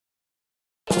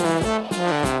Here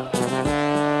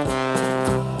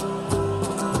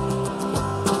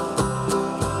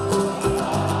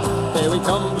we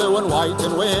come, blue and white,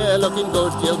 and we're looking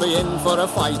good. You'll be in for a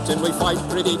fight, and we fight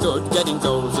pretty good. Getting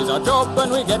goals is our job,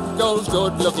 and we get goals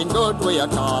good. Looking good, we are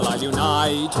Carlisle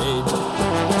United.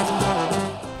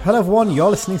 Hello everyone,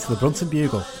 you're listening to the Brunton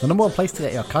Bugle, the number one place to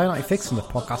get your Carlisle United fix in the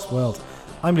podcast world.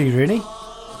 I'm Lee Rooney.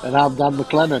 And I'm Dan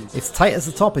McLennan. It's tight as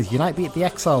the top as United beat the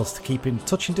Exiles to keep in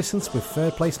touching distance with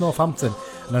third place Northampton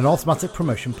and an automatic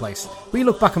promotion place. We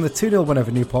look back on the 2-0 win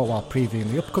over Newport while previewing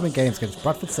the upcoming games against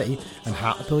Bradford City and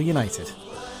Hartlepool United.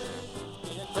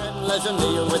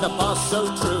 With a pass so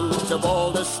true to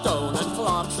Boulder Stone and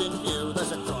Clark's in view.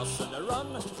 There's a cross and a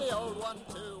run, the old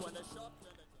 1-2 and a shot.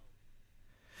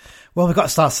 Well, we've got to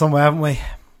start somewhere, haven't we?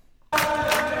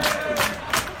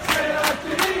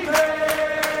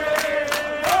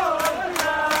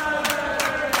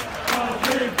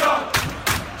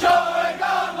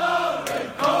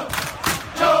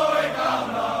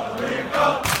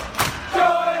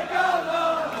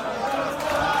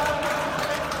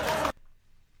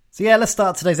 So yeah, let's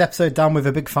start today's episode down with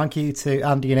a big thank you to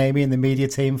Andy and Amy and the media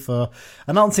team for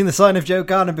announcing the sign of Joe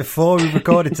Garner before we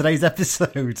recorded today's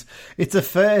episode. It's a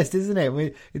first, isn't it?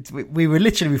 We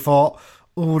thought,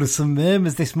 oh, there's some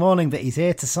murmurs this morning that he's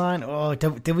here to sign. Oh,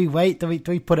 do we wait? Do we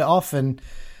put it off? And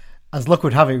as luck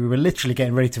would have it, we were literally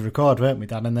getting ready to record, weren't we,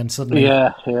 Dan? And then suddenly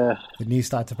the news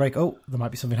started to break. Oh, there might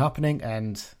be something happening.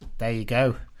 And there you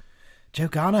go. Joe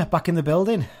Garner back in the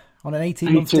building on an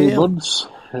 18-month deal. 18 months.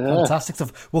 Yeah. Fantastic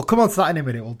stuff. We'll come on to that in a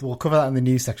minute. We'll cover that in the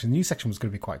news section. The news section was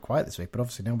going to be quite quiet this week, but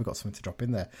obviously now we've got something to drop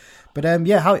in there. But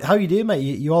how you doing, mate?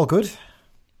 You all good?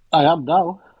 I am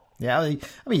now. Yeah, I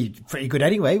mean you're pretty good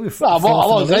anyway. I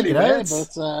was anyway,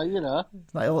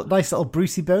 but nice little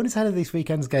Brucey bonus ahead of this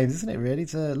weekend's games, isn't it? Really,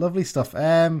 it's lovely stuff.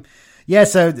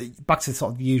 So back to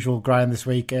sort of the usual grind this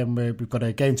week. We've got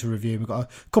a game to review. We've got a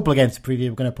couple of games to preview.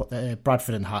 We're going to put the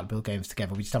Bradford and Hartlepool games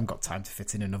together. We just haven't got time to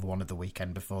fit in another one of the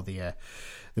weekend before the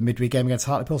midweek game against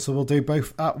Hartlepool, so we'll do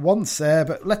both at once.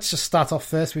 But let's just start off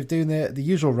first with doing the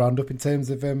usual roundup in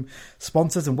terms of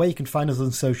sponsors and where you can find us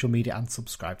on social media and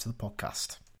subscribe to the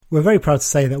podcast. We're very proud to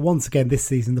say that once again this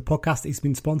season the podcast has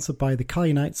been sponsored by the Carlisle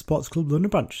United Sports Club London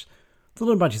branch. The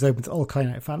London branch is open to all Carlisle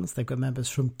United fans. They've got members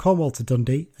from Cornwall to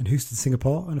Dundee and Houston,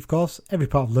 Singapore, and of course every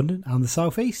part of London and the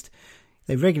South East.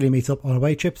 They regularly meet up on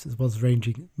away trips as well as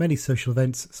arranging many social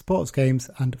events, sports games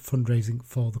and fundraising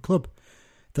for the club.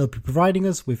 They'll be providing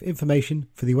us with information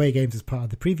for the away games as part of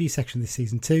the preview section this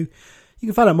season too. You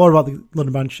can find out more about the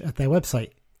London branch at their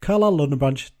website,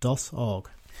 carlisle.londonbranch.org.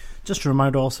 Just a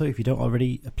reminder also, if you don't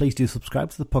already, please do subscribe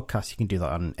to the podcast. You can do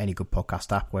that on any good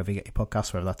podcast app, wherever you get your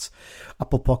podcasts, whether that's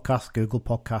Apple Podcasts, Google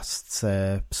Podcasts,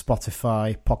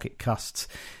 Spotify, Pocket Casts,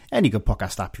 any good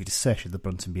podcast app. If you just search for the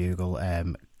Brunton Bugle,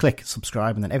 click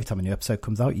subscribe, and then every time a new episode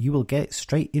comes out, you will get it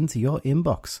straight into your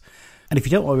inbox. And if you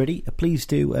don't already, please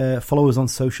do follow us on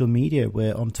social media.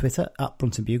 We're on Twitter at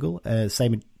Brunton Bugle,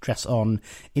 same address on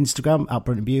Instagram at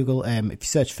Brunton Bugle. If you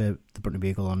search for the Brunton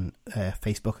Bugle on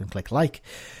Facebook and click like,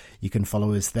 you can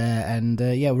follow us there. And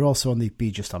we're also on the Be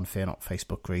Just Unfair Not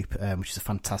Facebook group, which is a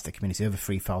fantastic community. Over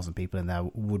 3,000 people in there.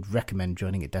 Would recommend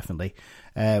joining it, definitely.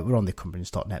 We're on the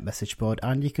cumbrians.net message board,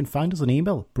 and you can find us on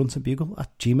email,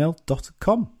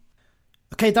 bruntonbugle@gmail.com.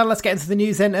 Okay, Dan, let's get into the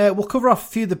news then. We'll cover off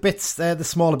a few of the bits, the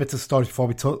smaller bits of stories before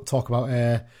we talk about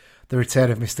the return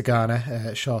of Mr.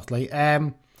 Garner shortly.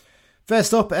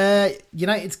 First up,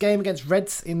 United's game against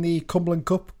Reds in the Cumberland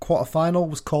Cup quarter-final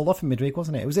was called off in midweek,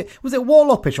 wasn't it? Was it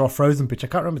wall-up pitch or a frozen pitch? I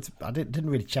can't remember. I didn't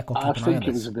really check or keep an eye on I think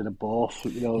it was a bit of both.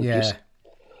 Just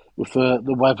with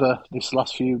the weather this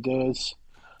last few days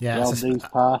around these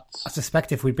parts. I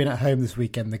suspect if we'd been at home this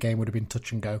weekend, the game would have been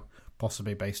touch and go,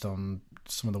 possibly based on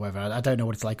some of the weather. I don't know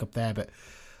what it's like up there, but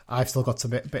I've still got a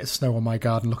bit of snow on my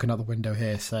garden looking out the window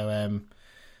here, so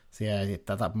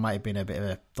that might have been a bit of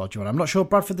a dodgy one. I'm not sure.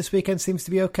 Bradford this weekend seems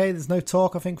to be okay. There's no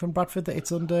talk, I think, from Bradford that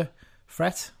it's under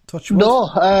threat. Touch wood. No,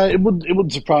 it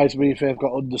wouldn't surprise me if they've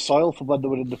got under soil from when they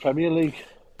were in the Premier League.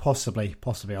 Possibly.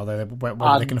 Although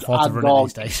whether they can afford to run it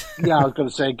these days. Yeah, I was going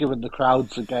to say, given the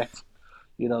crowds they get,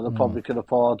 they probably can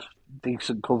afford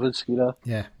decent covers,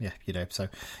 Yeah, you'd hope so.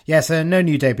 So no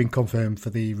new date been confirmed for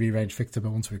the rearranged fixture,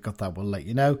 but once we've got that, we'll let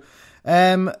you know.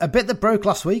 A bit that broke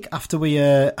last week after we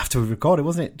recorded,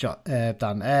 wasn't it,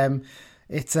 Dan?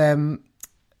 It's a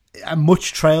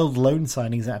much trailed loan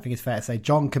signing, I think it's fair to say.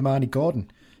 John Kamani Gordon,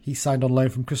 he signed on loan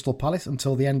from Crystal Palace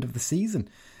until the end of the season.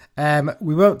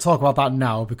 We won't talk about that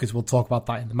now because we'll talk about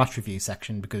that in the match review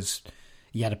section, because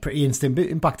he had a pretty instant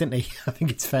impact, didn't he? I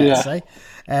think it's fair to say.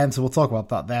 So we'll talk about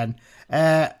that then.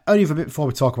 Only a bit before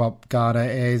we talk about Ghana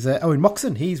is Owen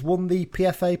Moxon. He's won the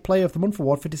PFA Player of the Month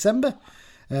award for December.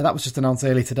 That was just announced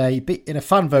early today. In a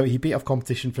fan vote, he beat off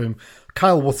competition from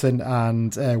Kyle Wotton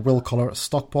and Will Collar at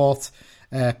Stockport,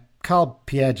 Carl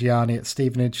Pierre Gianni at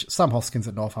Stevenage, Sam Hoskins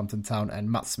at Northampton Town,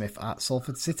 and Matt Smith at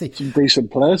Salford City. Some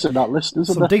decent players in that list,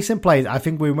 isn't there? Some decent players. I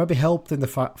think we may be helped in the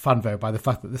fan vote by the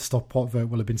fact that the Stockport vote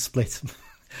will have been split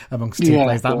amongst two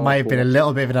players. That might have been a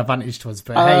little bit of an advantage to us.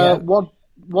 But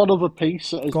one other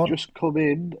piece that has just come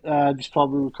in, just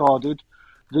probably recorded.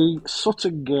 The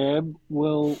Sutton game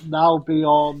will now be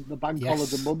on the bank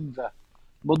holiday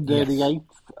Monday the 8th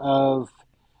of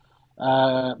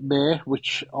May,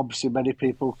 which obviously many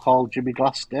people call Jimmy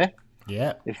Glass Day.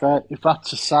 Yeah. If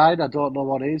that's a sign, I don't know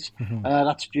what is.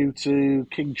 That's due to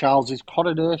King Charles's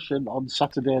coronation on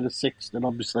Saturday the 6th, and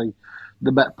obviously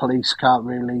the Met Police can't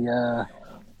really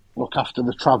look after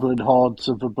the travelling hordes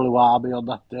of the Blue Army on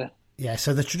that day. Yeah,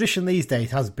 so the tradition these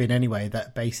days has been anyway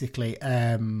that basically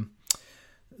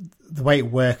the way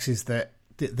it works is that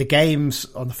the games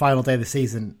on the final day of the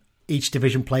season, each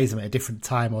division plays them at a different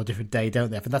time or a different day,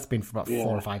 don't they? I think that's been for about 4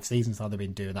 or 5 seasons now they've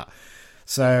been doing that.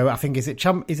 So I think is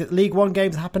it League One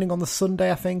games happening on the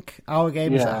Sunday? I think our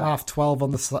game is at 12:30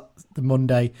 on the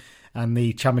Monday, and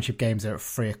the Championship games are at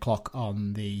 3:00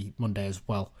 on the Monday as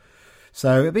well.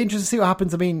 So it'll be interesting to see what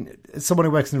happens. I mean, as someone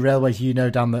who works in the railways,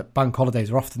 Dan, that bank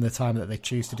holidays are often the time that they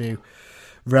choose to do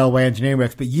railway engineering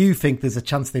works, but you think there's a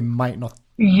chance they might not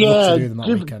look to do them that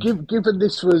weekend? Given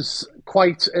this was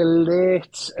quite a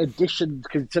late addition,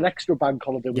 because it's an extra bank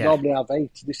holiday, we normally have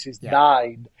 8, this is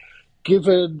 9.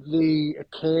 Given the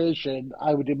occasion,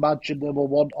 I would imagine they will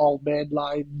want all main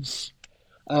lines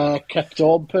kept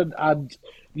open, and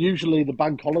usually the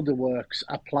bank holiday works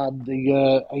are planned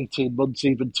 18 months,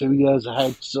 even 2 years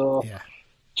ahead. So,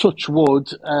 touch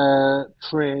wood,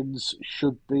 trains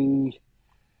should be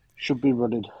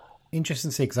running. Interesting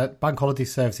to see, because bank holiday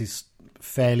service is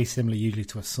fairly similar usually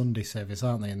to a Sunday service,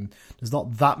 aren't they? And there's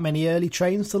not that many early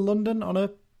trains to London on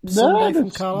a Sunday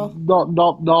from Carlisle.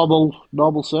 Not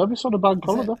normal service on a bank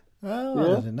holiday. I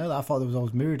didn't know that. I thought there was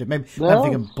always mirrored. Maybe I'm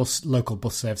thinking local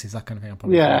bus services, that kind of thing. I'm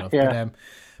probably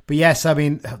But yes, I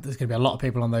mean, there's going to be a lot of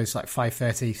people on those like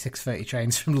 5:30, 6:30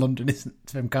 trains from London,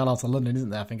 from Carlisle to London, isn't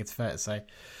there? I think it's fair to say.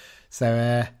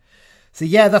 So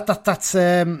yeah, that's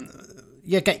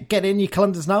get in your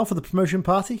calendars now for the promotion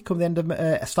party come the end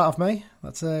of start of May.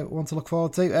 That's one to look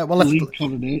forward to.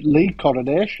 League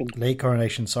coronation. League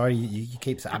coronation. Sorry, you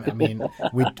keep saying. I mean,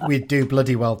 we do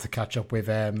bloody well to catch up with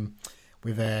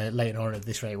Leighton Orient at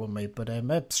this rate, wouldn't we?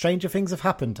 But stranger things have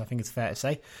happened. I think it's fair to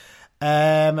say.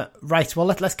 Right, well,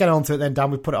 let's get on to it then, Dan.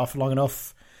 We've put it off long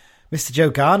enough. Mr. Joe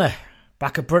Garner,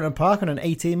 back at Brunton Park on an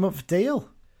 18-month deal.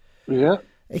 Yeah.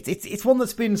 It's one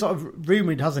that's been sort of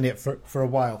rumoured, hasn't it, for a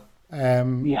while?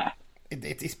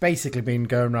 It's basically been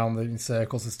going around in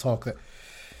circles. There's talk that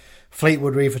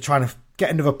Fleetwood were either trying to get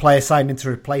another player signed in to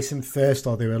replace him first,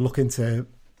 or they were looking to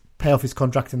pay off his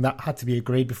contract, and that had to be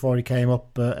agreed before he came up.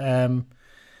 But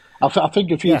I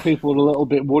think a few people were a little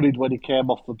bit worried when he came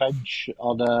off the bench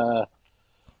on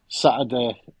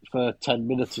Saturday for 10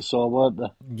 minutes or so, weren't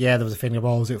there? Yeah, there was a feeling of,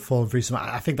 was it falling through some...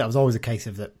 I think that was always a case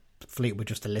of that Fleet were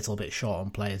just a little bit short on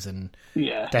players, and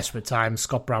desperate times,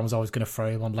 Scott Brown was always going to throw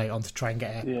him on late on to try and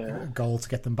get a goal to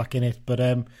get them back in it. But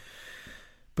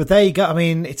there you go. I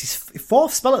mean, it's his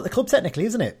 4th spell at the club technically,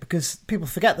 isn't it? Because people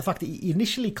forget the fact that he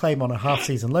initially came on a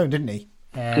half-season loan, didn't he?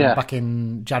 Back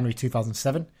in January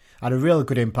 2007. Had a real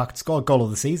good impact. Scored goal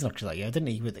of the season actually that year, didn't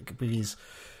he? With his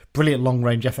brilliant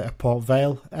long-range effort at Port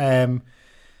Vale.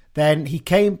 Then he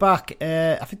came back.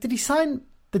 I think, did he sign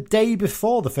the day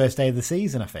before the first day of the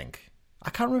season? I think. I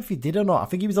can't remember if he did or not. I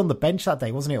think he was on the bench that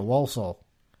day, wasn't he, at Walsall?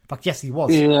 In fact, yes, he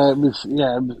was. Yeah, it was.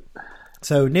 Yeah.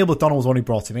 So Neil McDonald was the one who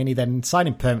brought him in. He then signed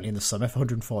him permanently in the summer for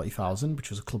 140,000, which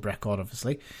was a club record,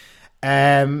 obviously.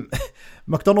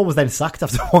 McDonald was then sacked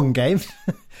after one game.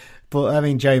 But, I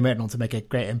mean, Joey went on to make a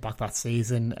great impact that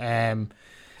season.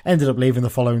 Ended up leaving the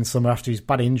following summer after his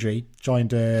bad injury.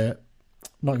 Joined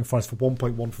Nottingham Forest for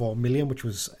 1.14 million, which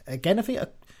was, again, I think,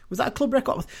 was that a club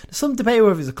record? There's some debate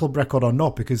whether it's a club record or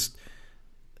not, because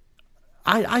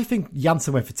I think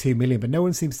Janssen went for 2 million, but no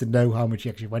one seems to know how much he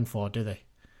actually went for, do they?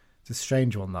 It's a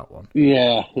strange one, that one.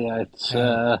 Yeah, it's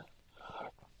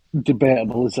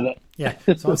debatable, isn't it? Yeah,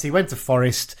 so obviously he went to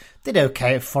Forest, did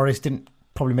okay at Forest, didn't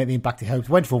probably make the impact he hoped.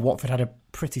 Went for Watford, had a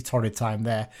pretty torrid time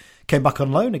there. Came back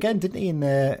on loan again, didn't he, in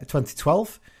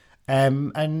 2012?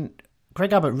 And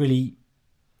Craig Abbott really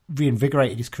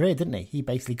reinvigorated his career, didn't he? He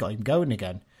basically got him going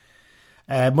again.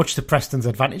 much to Preston's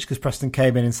advantage because Preston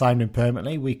came in and signed him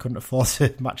permanently. We couldn't afford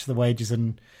to match the wages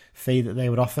and fee that they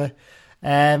would offer.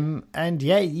 And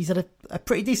yeah, he's had a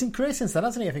pretty decent career since then,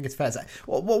 hasn't he? I think it's fair to say.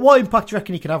 What impact do you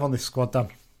reckon he can have on this squad, Dan?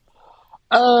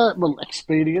 Well,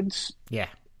 experience. Yeah.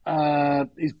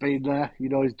 He's been there.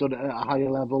 He's done it at a higher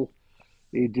level.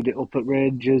 He did it up at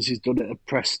Rangers. He's done it at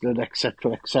Preston,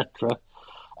 etc., etc.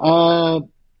 How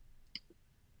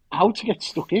to get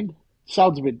stuck in?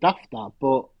 Sounds a bit daft, that,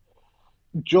 but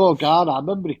Joe Garner, I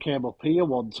remember he came up here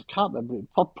once. I can't remember,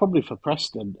 probably for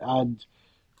Preston, and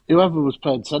whoever was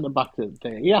playing centre-back that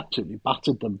day, he absolutely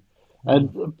battered them.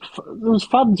 And there was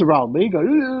fans around me going,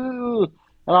 "Ugh,"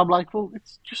 and I'm like, well,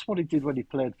 it's just what he did when he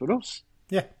played for us.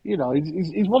 Yeah.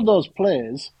 He's one of those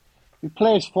players. He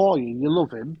plays for you, you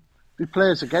love him. If he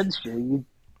plays against you,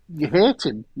 you hate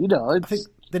him. I think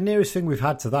the nearest thing we've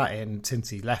had to that since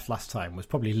he left last time was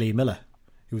probably Lee Miller,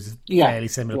 who was a fairly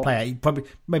similar player. He probably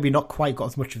maybe not quite got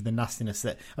as much of the nastiness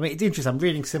that. I mean, it's interesting. I'm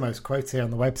reading Simo's quote here on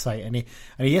the website, and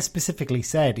he specifically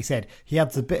said he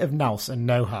adds a bit of nous and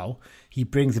know-how. He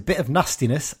brings a bit of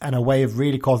nastiness and a way of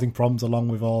really causing problems, along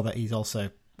with all that. He's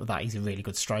a really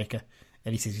good striker.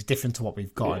 And he says he's different to what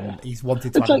we've got, and he's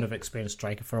wanted to have another experienced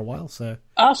striker for a while. So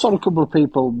I saw a couple of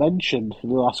people mention in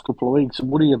the last couple of weeks and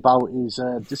worry about his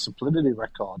disciplinary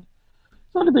record.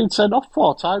 He's only been sent off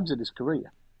 4 times in his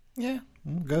career. Yeah,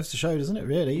 goes to show, doesn't it?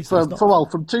 Really,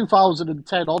 from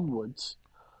 2010 onwards,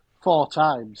 4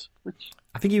 times. Which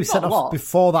I think he was sent off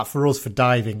before that for us for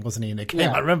diving, wasn't he? In a game,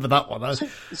 I remember that one.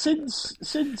 Since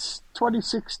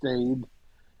 2016,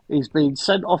 he's been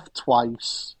sent off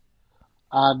twice.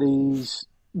 And his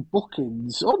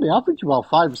bookings only average about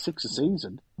 5 or 6 a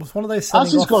season. Was one of those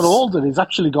as he's got older, he's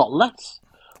actually got less.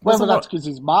 Whether that's because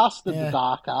he's mastered the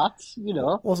dark arts,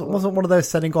 Wasn't one of those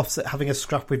sending offs having a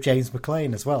scrap with James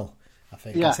McLean as well? I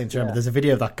think I seem to remember. There's a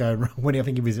video of that going around when I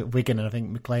think he was at Wigan, and I think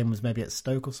McLean was maybe at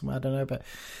Stoke or somewhere. I don't know,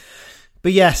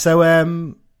 but yeah. So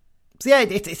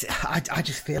I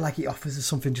just feel like he offers us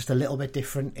something just a little bit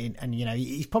different. And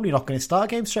he's probably not going to start a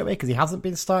game straight away because he hasn't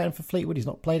been starting for Fleetwood. He's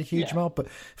not played a huge amount, but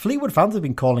Fleetwood fans have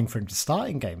been calling for him to start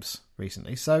in games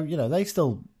recently. So, they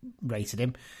still rated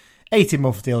him.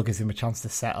 18-month deal gives him a chance to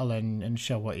settle and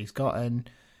show what he's got. And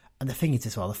the thing is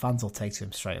as well, the fans will take to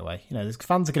him straight away. The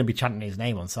fans are going to be chanting his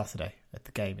name on Saturday at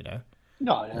the game,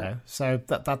 So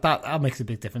that makes a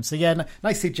big difference. So, yeah,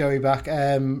 nice to see Joey back.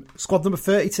 Squad number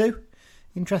 32.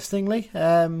 Interestingly,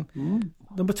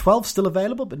 number 12 still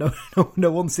available, but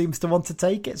no one seems to want to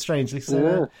take it. Strangely,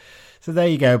 so there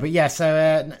you go. But yeah,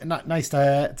 so nice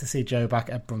to see Joe back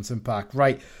at Brunson Park.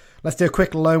 Right, let's do a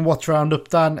quick loan watch roundup.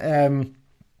 Dan,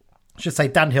 should say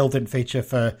Dan Hill didn't feature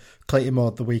for Clayton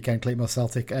Moore the weekend. Clayton Moore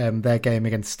Celtic, their game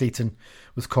against Steeton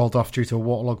was called off due to a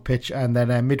waterlogged pitch, and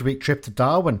then a midweek trip to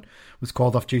Darwin was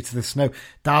called off due to the snow.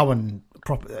 Darwin,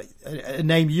 a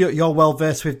name you're well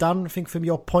versed with, Dan. I think from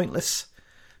your pointless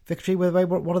victory with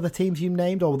one of the teams you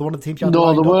named, or one of the teams you had?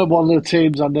 No, they weren't one of the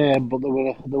teams I named, but they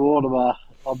were one of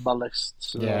on my list.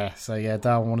 So.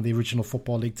 Darwin, one of the original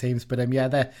Football League teams. But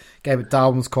their game at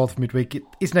Darwin was called for midweek.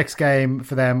 His next game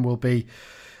for them will be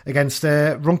against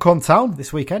Runcorn Town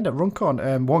this weekend at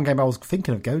Runcorn. One game I was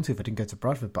thinking of going to if I didn't go to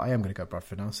Bradford, but I am going to go to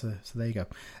Bradford now, so there you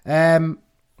go.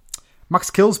 Max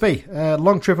Kilsby,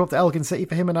 long trip up to Elgin City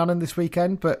for him and Annan this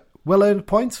weekend, but well-earned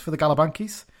points for the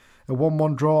Galabankies. A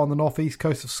 1-1 draw on the northeast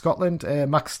coast of Scotland.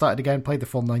 Max started again, played the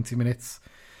full 90 minutes.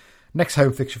 Next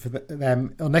home fixture for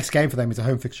them, or next game for them is a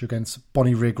home fixture against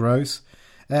Bonnyrigg Rose.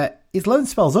 His loan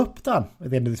spell's up, Dan, at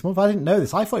the end of this month. I didn't know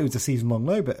this. I thought it was a season-long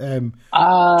loan, but John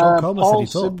Coleman said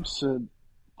he's up.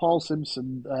 Paul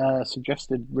Simpson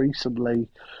suggested recently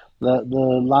that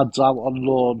the lads out on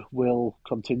loan will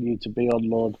continue to be on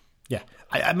loan. Yeah,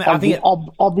 I think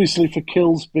obviously for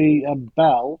Kilsby and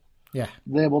Bell. Yeah,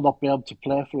 they will not be able to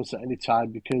play for us at any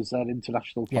time because they're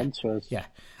international transfers. Yeah,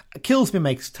 Kilsby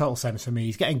makes total sense for me.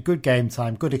 He's getting good game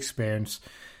time, good experience.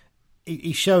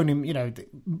 He's shown him,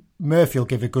 Murphy will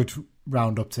give a good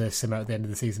round up to Simo at the end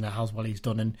of the season at how well he's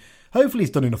done, and hopefully he's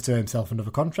done enough to earn himself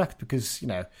another contract because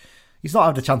he's not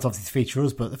had a chance obviously to feature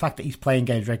us, but the fact that he's playing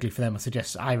games regularly for them,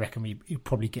 I reckon he'd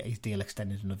probably get his deal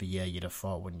extended another year. You'd have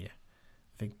thought, wouldn't you?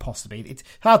 I think possibly. It's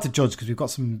hard to judge because we've got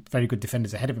some very good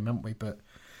defenders ahead of him, haven't we? But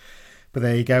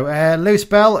there you go. Lewis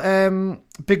Bell,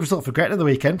 big result for Gretna the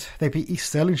weekend. They beat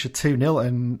East Stirlingshire 2-0,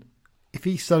 and if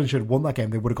East Stirlingshire had won that game,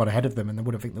 they would have gone ahead of them, and they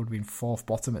would have been fourth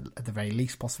bottom at the very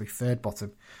least, possibly third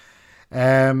bottom.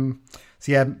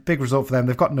 So yeah, big result for them.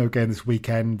 They've got no game this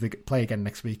weekend. They play again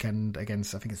next weekend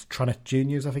against, I think it's Tronet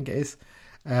Juniors, I think it is.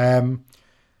 Again,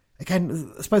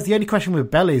 I suppose the only question with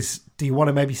Bell is, do you want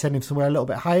to maybe send him somewhere a little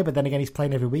bit higher? But then again, he's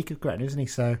playing every week at Gretna, isn't he?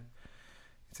 So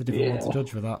It's a difficult one to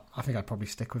judge with that. I think I'd probably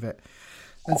stick with it.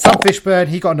 And Sam Fishburne,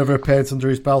 he got another appearance under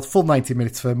his belt. Full 90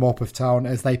 minutes for Morpeth Town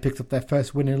as they picked up their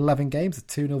first win in 11 games. A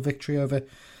 2-0 victory over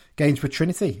Gainsborough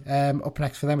Trinity. Up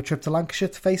next for them, a trip to Lancashire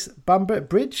to face Bamber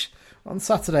Bridge on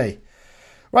Saturday.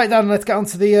 Right, Dan, let's get on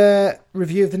to the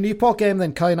review of the Newport game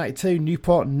then. Carlisle United 2,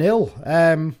 Newport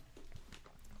 0.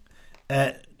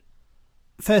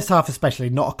 First half especially,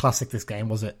 not a classic this game,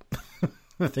 was it?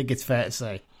 I think it's fair to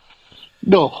say.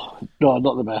 No,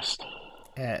 not the best.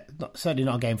 Certainly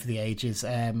not a game for the ages.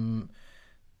 It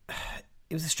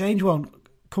was a strange one.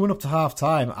 Coming up to half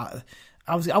time,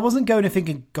 I wasn't going in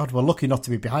thinking, God, we're lucky not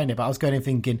to be behind it, but I was going in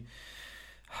thinking,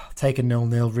 take a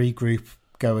 0-0, regroup,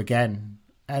 go again.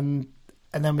 And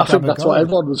then we I think that's what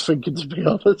everyone was thinking, to be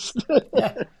honest.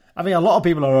 Yeah. I mean, a lot of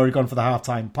people are already gone for the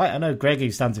half-time pint. I know Greg,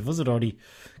 who stands with us, had already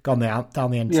gone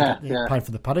down the end to pint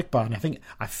for the paddock bar. And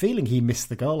I'm feeling he missed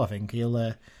the goal. I think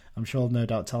I'm sure he'll no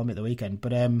doubt tell me at the weekend.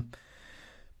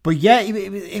 But yeah,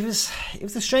 it was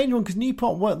a strange one because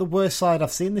Newport weren't the worst side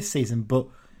I've seen this season, but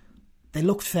they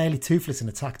looked fairly toothless in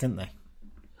attack, didn't they?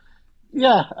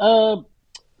 Yeah.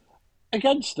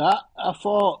 Against that, I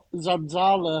thought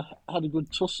Zanzala had a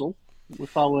good tussle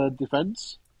with our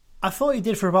defence. I thought he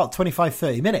did for about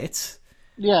 25-30 minutes.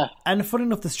 Yeah. And funny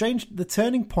enough, the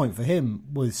turning point for him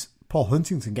was Paul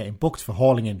Huntington getting booked for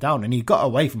hauling him down, and he got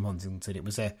away from Huntington. It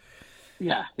was a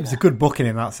good booking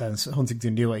in that sense.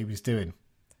 Huntington knew what he was doing.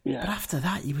 Yeah. But after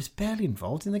that, he was barely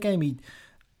involved in the game.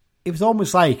 It was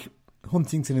almost like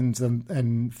Huntington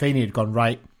and Feeney had gone,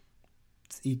 right,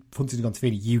 Huntington had gone to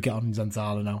Feeney, you get on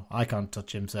Zanzala now. I can't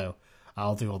touch him, so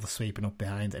I'll do all the sweeping up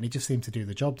behind. And he just seemed to do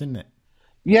the job, didn't it?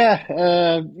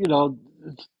 Yeah,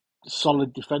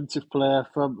 solid defensive player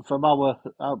from our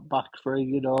back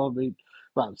three, I mean,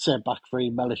 well, say back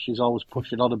three, Mellish is always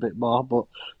pushing on a bit more, but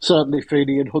certainly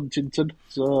Feeney and Huntington,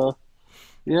 so,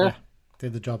 yeah.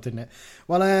 Did the job, didn't it?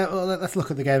 Well, let's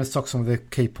look at the game. Let's talk some of the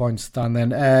key points, Dan,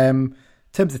 then. In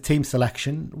terms of team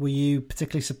selection, were you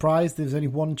particularly surprised there was only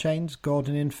one change,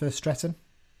 Gordon in for Stretton?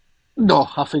 No,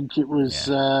 I think it was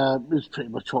pretty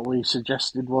much what we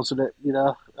suggested, wasn't it?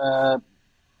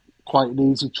 Quite an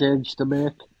easy change to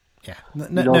make. Yeah.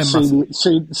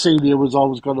 Senior was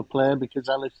always going to play because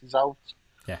Ellis is out.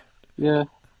 Yeah. Yeah.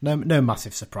 No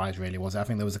massive surprise, really, was it? I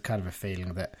think there was a kind of a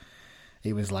feeling that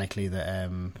it was likely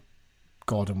that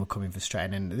Gordon would come in for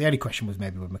Stretton. And the only question was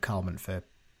maybe with McCalmont for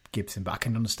Gibson, but I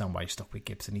can understand why he's stuck with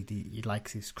Gibson. He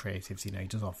likes his creativity, he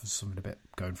does offer something a bit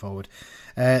going forward.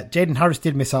 Jaden Harris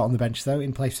did miss out on the bench, though,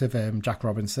 in place of Jack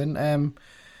Robinson.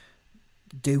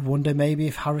 Do wonder maybe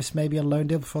if Harris maybe a loan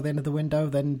deal before the end of the window,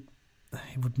 then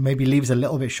it would maybe leave us a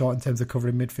little bit short in terms of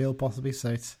covering midfield, possibly.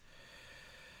 So it's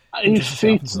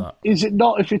is it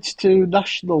not if it's to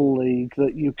National League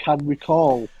that you can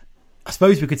recall? I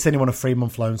suppose we could send him on a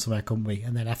 3-month loan somewhere, couldn't we?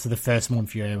 And then after the first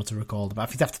month, you're able to recall them. But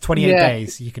if it's after 28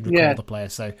 days, you can recall the player.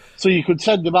 So you could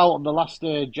send him out on the last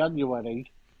day of January,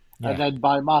 and then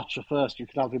by March the 1st, you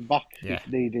could have him back if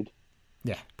needed.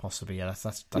 Yeah, possibly. Yeah,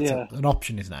 that's an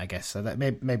option, isn't it? I guess so. That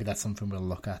maybe that's something we'll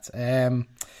look at.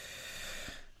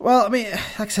 Well, I mean,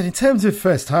 like I said, in terms of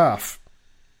first half,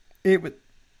 there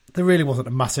really wasn't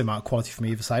a massive amount of quality from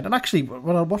either side. And actually,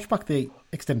 when I watched back the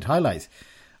extended highlights,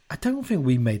 I don't think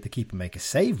we made the keeper make a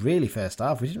save. Really, first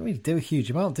half, we didn't really do a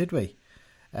huge amount, did we?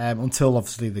 Until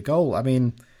obviously the goal. I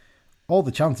mean, all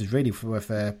the chances really were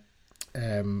for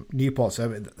Newport. So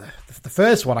the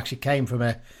first one actually came from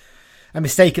a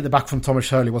mistake at the back from Thomas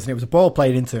Hurley, wasn't it? It was a ball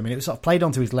played into him, and it was sort of played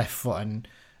onto his left foot. And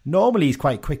normally he's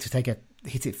quite quick to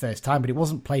hit it first time, but it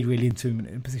wasn't played really into him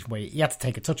in a position where he had to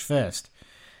take a touch first.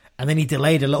 And then he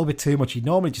delayed a little bit too much. He'd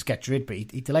normally just get drid, but he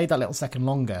delayed that little second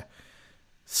longer,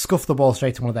 scuffed the ball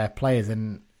straight to one of their players,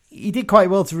 and he did quite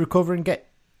well to recover and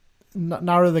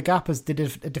narrow the gap, as did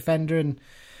a defender, and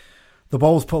the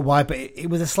ball was put wide. But it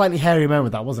was a slightly hairy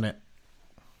moment, that, wasn't it?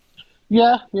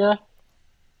 Yeah.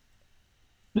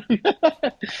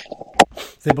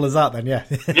 Simple as that, then. Yeah.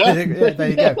 There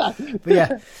you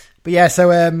go. But yeah.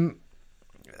 So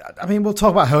I mean, we'll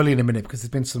talk about Hurley in a minute because there's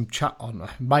been some chat on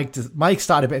Mike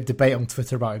started a bit of debate on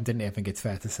Twitter about him, didn't he? I think it's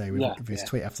fair to say with his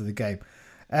tweet after the game.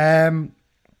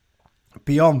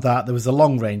 Beyond that, there was a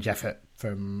long range effort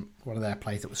from one of their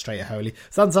players that was straight at Hurley.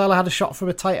 Zanzala had a shot from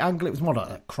a tight angle. It was more like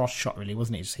a cross shot, really,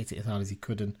 wasn't it? He just hit it as hard as he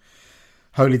could, and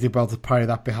Hurley did well to parry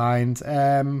that behind.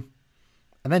 And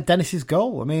then Dennis's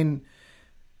goal. I mean,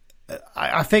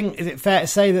 I think, is it fair to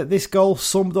say that this goal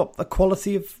summed up the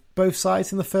quality of both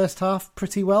sides in the first half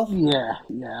pretty well? Yeah.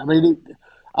 I mean,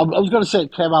 I was going to say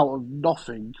it came out of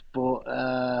nothing, but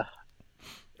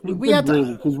We had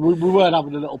really, because we weren't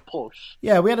having a little push.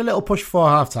 Yeah, we had a little push before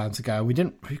half time to go. We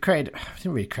didn't really create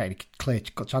any clear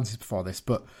chances before this,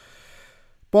 but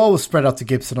ball was spread out to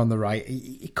Gibson on the right.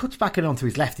 He cuts back in onto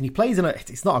his left, and he plays in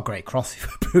it's not a great cross, if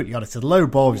we're brutally honest. It's a low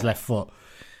ball with his left foot.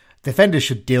 Defenders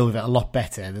should deal with it a lot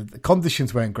better. The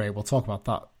conditions weren't great. We'll talk about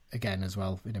that again as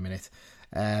well in a minute.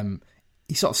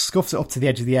 He sort of scuffs it up to the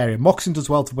edge of the area. Moxon does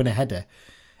well to win a header.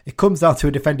 It comes down to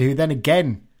a defender who then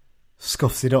again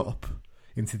scuffs it up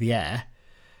into the air.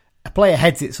 A player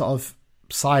heads it sort of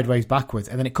sideways backwards,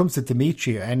 and then it comes to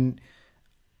Demetriou, and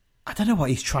I don't know what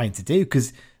he's trying to do,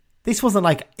 because this wasn't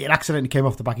like it accidentally came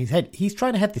off the back of his head. He's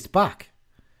trying to head this back.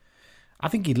 I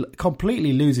think he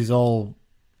completely loses all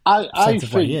I think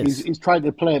he's trying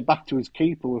to play it back to his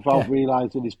keeper without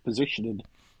realising his positioning.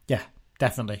 Yeah,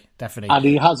 definitely. And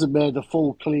he hasn't made a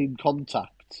full clean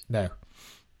contact. No.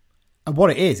 And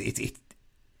what it is, it's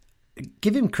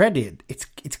give him credit. It's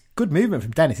good movement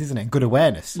from Dennis, isn't it? And good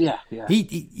awareness. Yeah.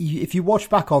 He if you watch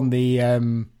back on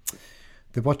the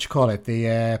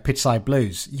pitchside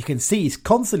blues, you can see he's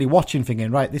constantly watching, thinking,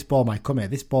 right, this ball might come here,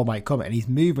 and his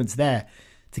movement's there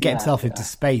to get himself into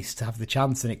space to have the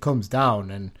chance, and it comes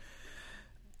down, and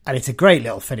it's a great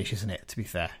little finish, isn't it? To be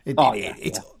fair,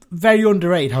 it's very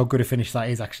underrated how good a finish that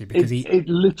is, actually, because it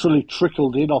literally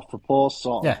trickled in off the post,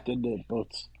 didn't it?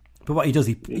 But what he does,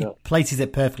 he places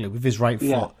it perfectly with his right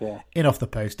foot in off the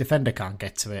post. Defender can't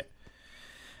get to it.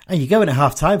 And you go in at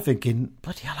half time thinking,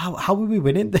 bloody hell, how are we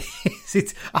winning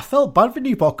this? I felt bad for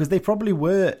Newport because they probably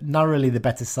were narrowly the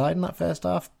better side in that first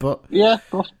half. But yeah,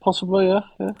 possibly, yeah.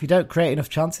 If you don't create enough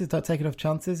chances, don't take enough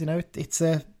chances, it's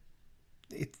a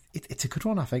good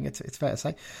one, I think. It's fair to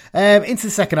say. Into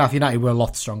the second half, United were a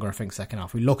lot stronger, I think, second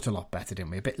half. We looked a lot better,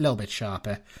 didn't we? A little bit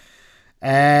sharper.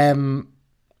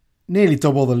 Nearly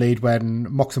double the lead when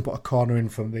Moxon put a corner in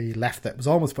from the left that was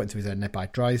almost put into his own net by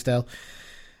Drysdale.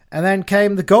 And then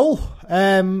came the goal for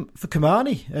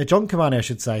Kamani, John Kamani, I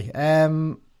should say.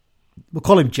 We'll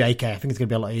call him JK. I think it's going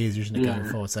to be a lot easier, isn't it, going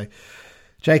forward? So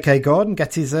JK Gordon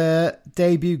gets his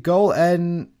debut goal,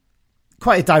 and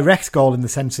quite a direct goal in the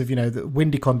sense of, the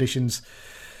windy conditions.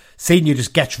 Senior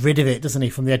just gets rid of it, doesn't he,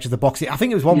 from the edge of the box. I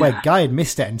think it was one where Guy had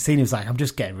missed it, and Senior was like, I'm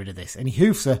just getting rid of this. And he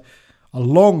hoofs a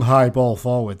long, high ball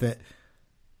forward that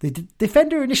the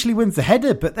defender initially wins the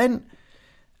header, but then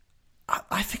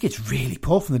I think it's really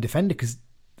poor from the defender because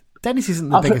Dennis isn't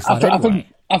the biggest lad anyway.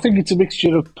 I think it's a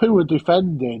mixture of poor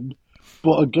defending,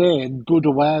 but again, good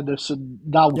awareness and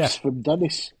nous from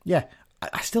Dennis. Yeah,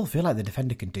 I still feel like the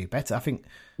defender can do better. I think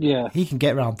he can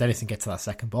get around Dennis and get to that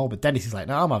second ball, but Dennis is like,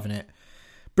 no, I'm having it.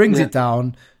 Brings it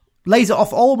down, lays it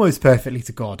off almost perfectly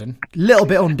to Gordon. Little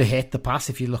bit under hit, the pass,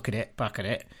 if you look at it, back at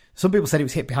it. Some people said it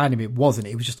was hit behind him. It wasn't.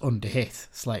 It was just under hit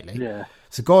slightly. Yeah.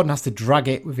 So Gordon has to drag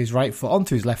it with his right foot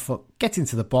onto his left foot, get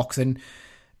into the box, and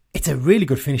it's a really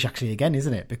good finish actually again,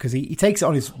 isn't it? Because he takes it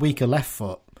on his weaker left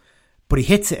foot, but he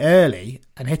hits it early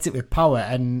and hits it with power,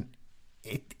 and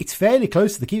it's fairly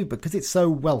close to the keeper, but because it's so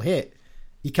well hit,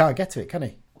 he can't get to it, can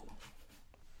he?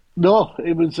 No,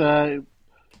 it was,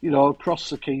 across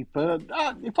the keeper.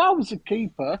 If I was a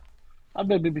keeper, I'd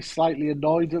maybe be slightly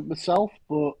annoyed at myself,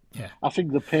 but I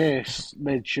think the pace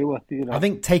made sure. I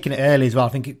think taking it early as well. I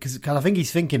think because I think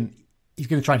he's thinking he's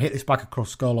going to try and hit this back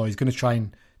across goal, or he's going to try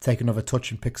and take another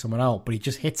touch and pick someone out. But he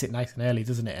just hits it nice and early,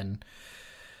 doesn't it? And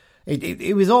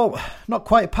it was all not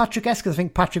quite Patrick-esque. I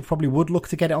think Patrick probably would look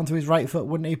to get it onto his right foot,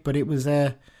 wouldn't he? But it was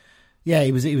it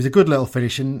was a good little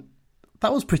finish, and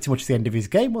that was pretty much the end of his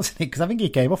game, wasn't it? Because I think he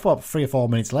came off 3 or 4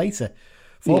 minutes later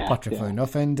for Patrick, funny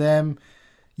enough, and.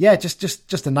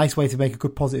 Just a nice way to make a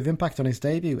good positive impact on his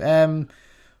debut.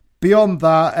 Beyond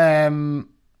that, there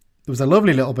was a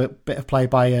lovely little bit of play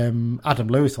by Adam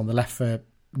Lewis on the left for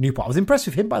Newport. I was impressed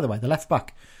with him, by the way, the left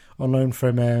back on loan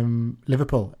from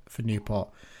Liverpool for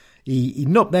Newport. He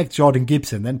nutmegged Jordan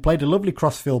Gibson, then played a lovely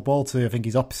crossfield ball to, I think,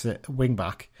 his opposite wing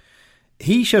back.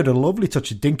 He showed a lovely touch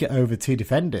to dink it over 2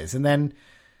 defenders, and then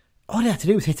all he had to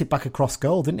do was hit it back across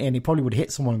goal, didn't he? And he probably would have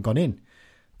hit someone and gone in.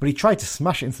 But he tried to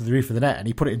smash it into the roof of the net and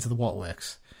he put it into the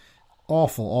waterworks.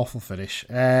 Awful finish.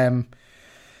 And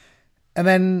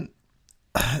then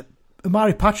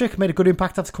Amari Patrick made a good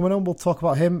impact after coming on. We'll talk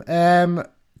about him.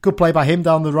 Good play by him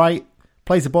down the right.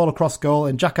 Plays the ball across goal,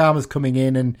 and Jack Armour's coming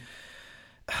in. And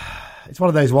it's one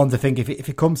of those ones, I think, if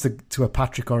it comes to a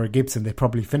Patrick or a Gibson, they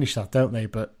probably finish that, don't they?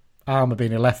 But Armour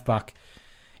being a left back,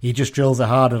 he just drills it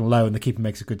hard and low and the keeper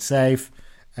makes a good save.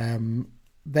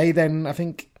 They then, I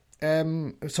think...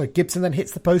 Gibson then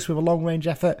hits the post with a long range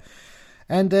effort,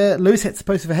 and Lewis hits the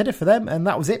post with a header for them, and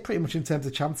that was it pretty much in terms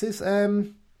of chances.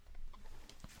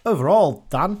 Overall,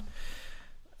 Dan,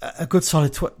 a good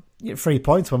solid 3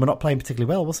 points when we're not playing particularly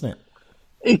well, wasn't it?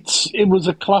 It was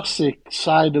a classic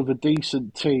sign of a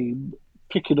decent team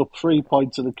picking up 3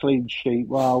 points of the clean sheet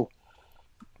while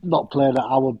not playing at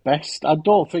our best. I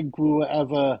don't think we were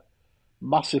ever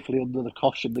massively under the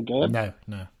cosh in the game.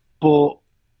 No. But,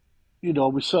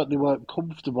 we certainly weren't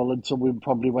comfortable until we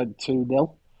probably went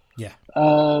 2-0. Yeah.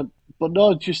 But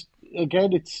no, just,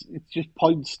 again, it just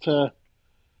points to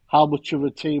how much of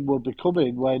a team we're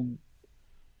becoming when,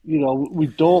 we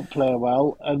don't play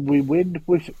well and we win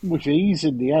with ease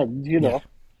in the end,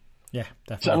 Yeah,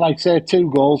 definitely. So, like say,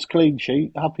 2 goals, clean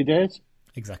sheet, happy days.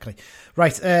 Exactly.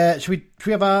 Right, should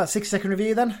we have our 6-second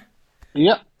review then?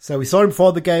 Yeah. So we saw him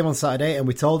before the game on Saturday and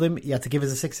we told him he had to give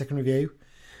us a 6-second review.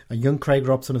 And young Craig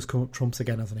Robson has come up trumps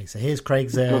again, hasn't he? So here's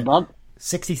Craig's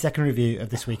 60-second review of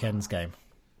this weekend's game.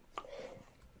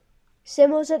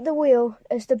 Simmels at the wheel.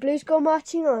 As the Blues go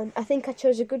marching on, I think I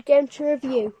chose a good game to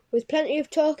review, with plenty of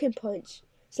talking points.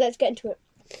 So let's get into it.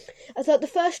 I thought the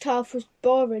first half was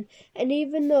boring, and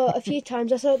even though a few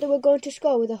times I thought they were going to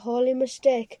score with a Hawley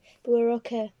mistake, we were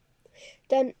okay.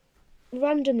 Then,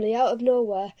 randomly, out of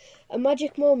nowhere, a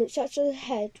magic moment sat us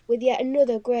ahead with yet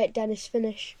another great Dennis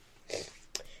finish.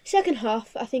 Second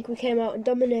half, I think we came out and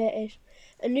dominated.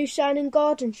 A new signing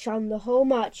Gordon shone the whole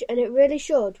match, and it really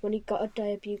showed when he got a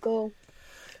debut goal.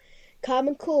 Calm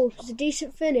and cool was a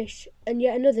decent finish, and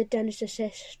yet another Dennis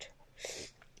assist.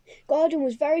 Gordon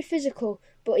was very physical,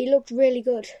 but he looked really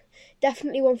good.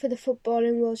 Definitely one for the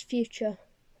footballing world's future.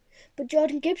 But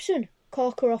Jordan Gibson,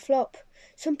 corker or flop.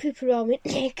 Some people around me,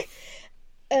 Nick,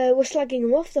 were slagging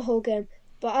him off the whole game,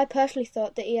 but I personally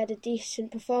thought that he had a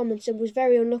decent performance and was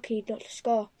very unlucky not to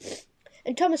score.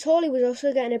 And Thomas Hawley was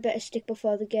also getting a bit of stick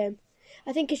before the game.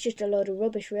 I think it's just a load of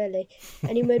rubbish, really.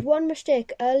 And he made one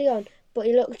mistake early on, but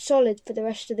he looked solid for the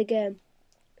rest of the game.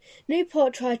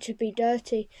 Newport tried to be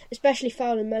dirty, especially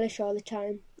fouling Mellish all the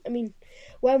time. I mean,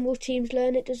 when will teams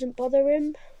learn it doesn't bother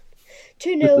him?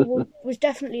 2-0 was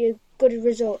definitely a good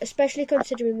result, especially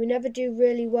considering we never do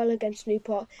really well against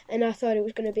Newport, and I thought it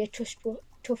was going to be a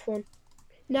tough one.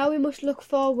 Now we must look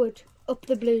forward, up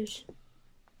the Blues.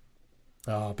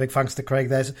 Oh, big thanks to Craig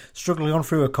there. Struggling on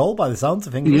through a cold by the sounds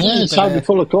of things. Yeah, it's sounding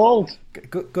full of cold.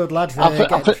 Good lad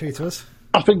getting through to us.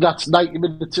 I think that's 90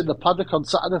 minutes in the paddock on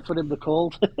Saturday for him, the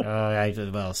cold. Yeah,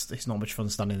 well, it's not much fun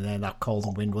standing there in that cold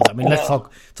and wind. I mean, let's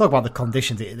talk about the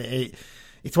conditions.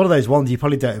 It's one of those ones you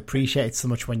probably don't appreciate it so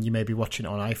much when you may be watching it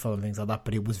on iPhone and things like that,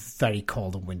 but it was very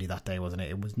cold and windy that day, wasn't it?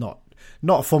 It was not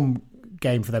a fun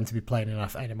game for them to be playing in,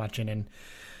 I'd imagine. And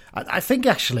I think,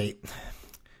 actually,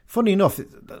 funny enough,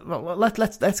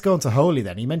 let's go on to Hawley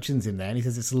then. He mentions him there, and he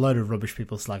says it's a load of rubbish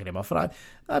people slagging him off. And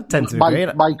I tend to agree.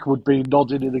 Mike would be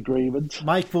nodding in agreement.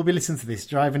 Mike will be listening to this,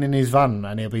 driving in his van,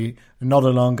 and he'll be nodding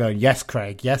along going, yes,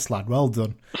 Craig, yes, lad, well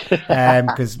done.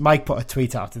 Because Mike put a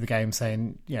tweet out after the game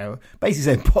saying, basically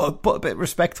saying, put a bit of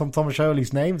respect on Thomas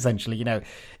Hawley's name, essentially.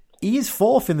 He is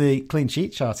fourth in the clean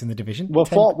sheet chart in the division. We're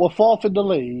fourth in the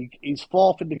league. He's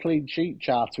fourth in the clean sheet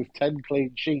chart with 10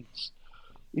 clean sheets.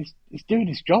 He's doing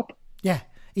his job. Yeah,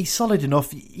 he's solid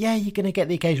enough. Yeah, you're going to get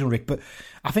the occasional Rick, but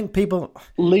I think people...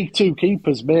 League Two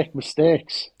keepers make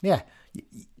mistakes. Yeah.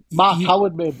 Mark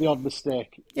Howard made the odd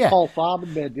mistake. Yeah. Paul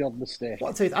Farman made the odd mistake.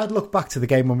 I'd look back to the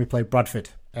game when we played Bradford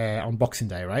on Boxing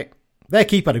Day, right? Their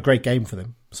keeper had a great game for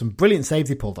them. Some brilliant saves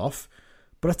he pulled off.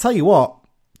 But I tell you what,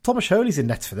 Thomas Hurley's in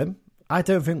net for them. I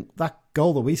don't think that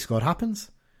goal that we scored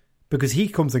happens. Because he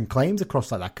comes and claims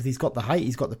across like that because he's got the height,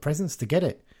 he's got the presence to get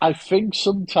it. I think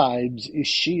sometimes his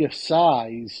sheer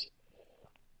size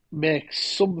makes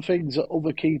some things that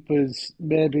other keepers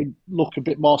maybe look a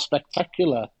bit more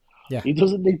spectacular. Yeah. He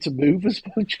doesn't need to move as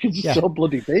much because he's so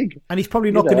bloody big. And he's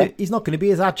probably not going to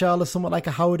be as agile as someone like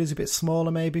a Howard who's a bit smaller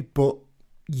maybe, but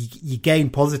you gain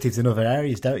positives in other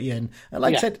areas, don't you? And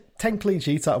like I said, 10 clean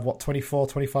sheets out of 24,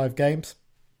 25 games.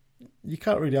 You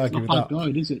can't really argue with that.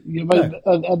 Going, is it?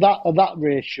 And that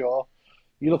ratio,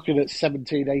 you're looking at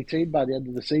 17, 18 by the end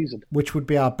of the season. Which would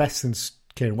be our best since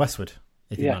Kieran Westwood,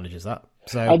 if he manages that.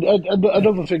 So, and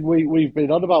another thing we've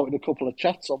been on about in a couple of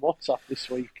chats on WhatsApp this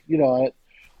week,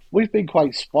 we've been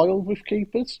quite spoiled with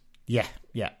keepers. Yeah.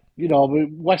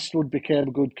 Westwood became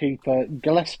a good keeper.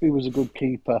 Gillespie was a good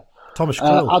keeper. Thomas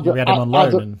Krill, we had him on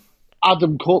loan.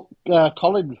 Adam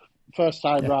Collin, first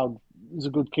time round, was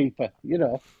a good keeper,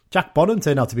 Jack Bonham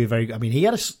turned out to be very... I mean, he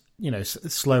had a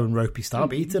slow and ropey start,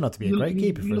 but he turned out to be a great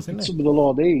keeper for us, didn't he? Some of the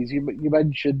loanees, you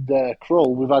mentioned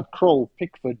Krull. We've had Krull,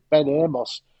 Pickford, Ben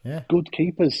Amos. Yeah. Good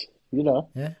keepers,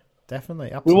 Yeah,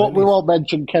 definitely, absolutely. We won't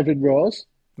mention Kevin Rose.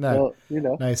 No,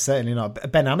 no, certainly not.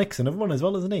 Ben Annick's another one as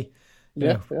well, isn't he?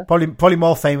 Yeah. Probably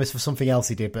more famous for something else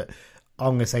he did, but I'm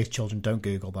going to say to children, don't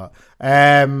Google that.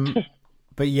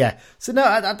 But yeah, so no,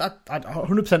 I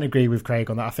 100% agree with Craig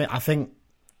on that. I think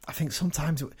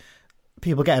sometimes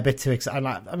people get a bit too excited.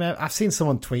 I mean, I've seen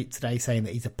someone tweet today saying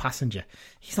that he's a passenger.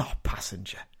 He's not a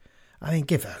passenger. I mean,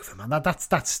 give over, man.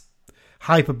 That's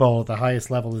hyperbole at the highest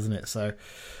level, isn't it? So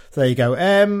there you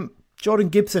go. Jordan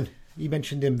Gibson, you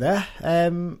mentioned him there.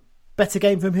 Better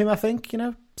game from him, I think.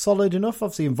 Solid enough.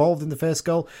 Obviously involved in the first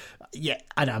goal. Yeah,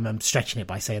 I'm stretching it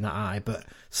by saying that, but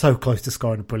so close to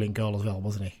scoring a brilliant goal as well,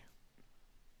 wasn't he?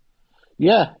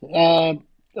 Yeah, I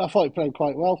thought he played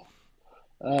quite well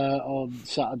on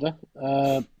Saturday.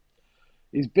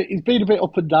 He's been a bit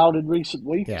up and down in recent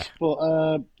weeks,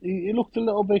 but he looked a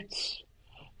little bit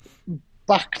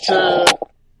back to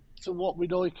what we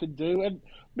know he can do, and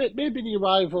maybe the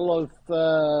arrival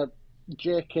of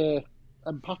JK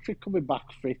and Patrick coming back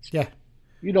fit. Yeah,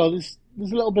 there's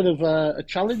a little bit of a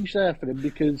challenge there for him,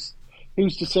 because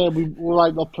who's to say we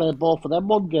might not play both of them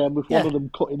one game with one of them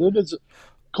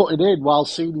cutting in while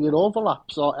Senior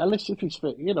overlaps, or Ellis if he's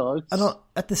fit, And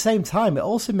at the same time, it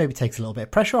also maybe takes a little bit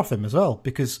of pressure off him as well,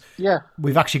 because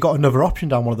we've actually got another option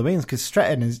down one of the wings, because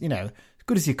Stretton is, as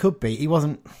good as he could be, he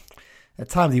wasn't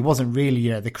really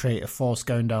the creative force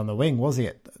going down the wing, was he?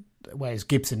 Whereas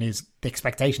Gibson is, the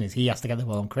expectation is he has to get the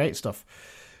ball and create stuff.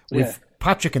 With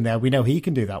Patrick in there, we know he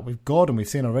can do that. With Gordon, we've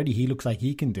seen already, he looks like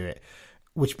he can do it,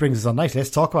 which brings us on nicely. Let's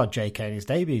talk about JK and his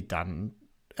debut, Dan.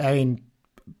 I mean,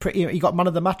 he got man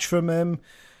of the match from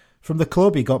the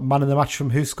club. He got man of the match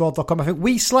from WhoScored.com. I think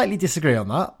we slightly disagree on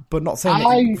that, but not saying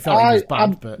that he felt he was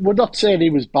bad. But we're not saying he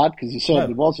was bad, because he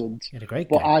certainly wasn't. He had a great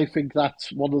game. But I think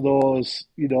that's one of those,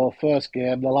 first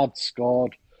game, the lad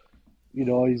scored.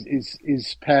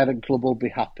 His parent club will be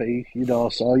happy,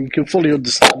 so you can fully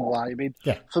understand why. I mean,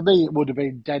 for me, it would have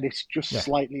been Dennis just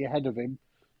slightly ahead of him,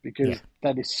 because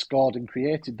Dennis scored and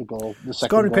created the goal.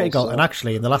 Scored and created goal, and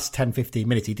actually in the last 10-15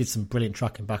 minutes, he did some brilliant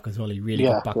tracking back as well. He really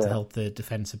got back to help the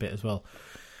defence a bit as well.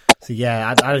 So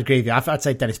I'd agree with you. I'd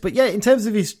say Dennis. But in terms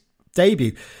of his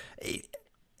debut,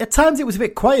 at times it was a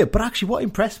bit quiet, but actually what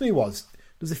impressed me was,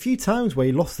 there's a few times where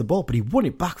he lost the ball, but he won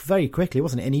it back very quickly,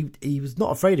 wasn't it? And he was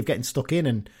not afraid of getting stuck in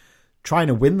and trying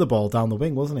to win the ball down the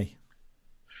wing, wasn't he?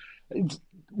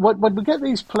 When we get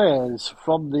these players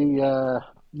from the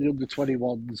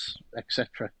under-21s,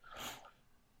 etc.,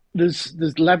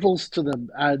 there's levels to them,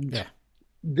 and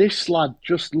this lad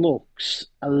just looks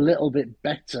a little bit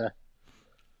better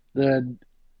than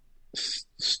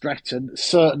Stretton,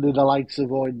 certainly the likes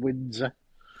of Owen Windsor,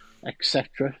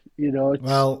 etc.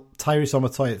 Well, Tyrese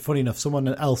Omotoye, funny enough, someone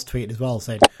else tweeted as well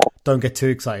saying, don't get too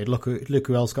excited. Look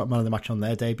who else got man of the match on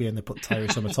their debut, and they put Tyrese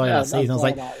Omotoye that season. I was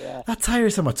like, that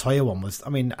Tyrese Omotoye one was, I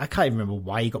mean, I can't even remember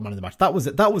why he got man of the match. That was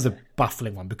a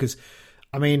baffling one, because,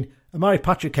 I mean, Amari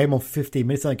Patrick came on for 15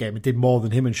 minutes in that game and did more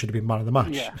than him and should have been man of the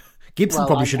match. Yeah. Gibson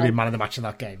probably should have been man of the match in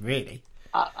that game, really.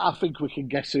 I think we can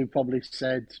guess who probably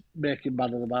said make him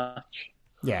man of the match.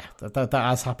 Yeah, that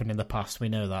has happened in the past. We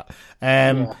know that.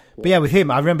 But with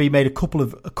him, I remember he made a couple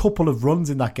of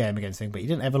runs in that game against him, but he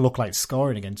didn't ever look like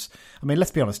scoring against. I mean, let's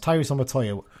be honest. Tyrese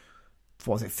Omotoye, what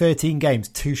was it? 13 games,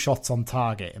 2 shots on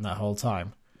target in that whole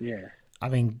time. Yeah. I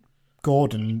mean,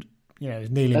 Gordon, is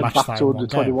nearly match back to under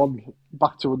 21.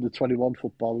 Back to under 21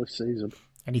 football this season,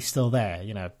 and he's still there.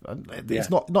 It's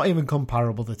not even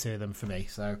comparable, the two of them, for me.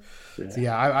 So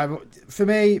for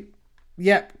me.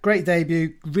 Yeah, great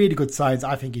debut, really good signs.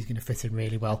 I think he's going to fit in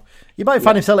really well. You might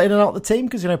find himself in and out of the team,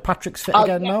 because Patrick's fit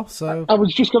again now. So I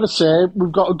was just going to say,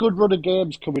 we've got a good run of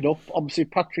games coming up. Obviously,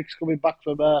 Patrick's coming back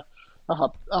from a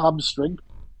hamstring.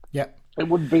 Yeah, it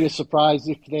wouldn't be a surprise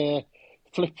if they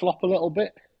flip flop a little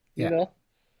bit. Yeah,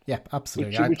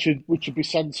 absolutely. Which would be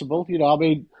sensible. I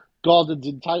mean, Gordon's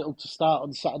entitled to start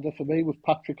on Saturday for me with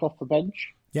Patrick off the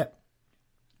bench. Yep.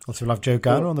 Also, we'll have Joe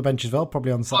Garner on the bench as well,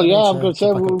 probably on Saturday. I'm going to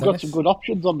say we've got some good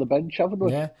options on the bench, haven't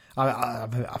we? Yeah, I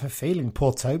have a feeling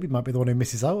poor Toby might be the one who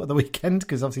misses out at the weekend,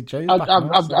 because obviously Joe's back now.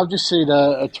 I've just seen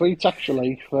a tweet,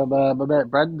 actually, from my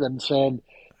mate Brendan saying,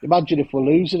 imagine if we're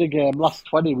losing a game, last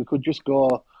 20, we could just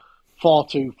go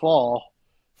 4-2-4,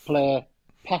 play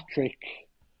Patrick,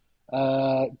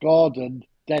 Gordon,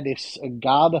 Dennis and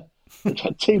Garner.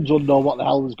 Teams wouldn't know what the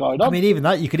hell was going on. I mean, even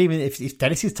that, you could if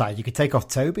Dennis is tired, you could take off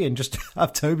Toby and just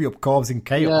have Toby up causing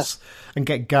chaos and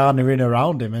get Garner in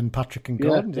around him and Patrick and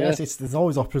Gordon. Yes, there's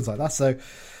always options like that. So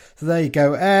there you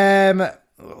go.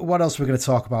 What else are we going to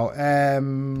talk about?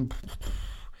 Anything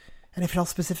else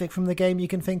specific from the game you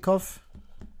can think of?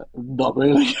 Not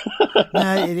really.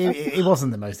 No, it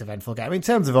wasn't the most eventful game. I mean, in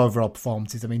terms of overall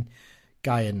performances, I mean,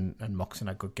 Guy and Moxon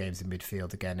had good games in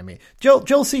midfield again. I mean,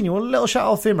 Joel Senior, a little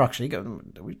shout out for him, actually.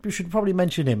 We should probably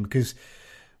mention him, because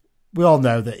we all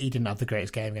know that he didn't have the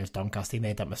greatest game against Doncaster. He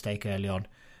made that mistake early on.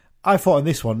 I thought in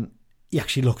this one, he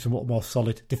actually looked a lot more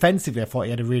solid. Defensively, I thought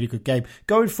he had a really good game.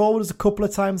 Going forward, there's a couple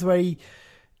of times where he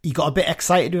got a bit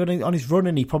excited on his run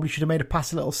and he probably should have made a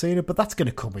pass a little sooner, but that's going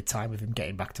to come with time with him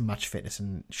getting back to match fitness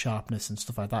and sharpness and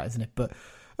stuff like that, isn't it? But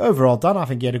overall, Dan, I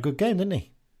think he had a good game, didn't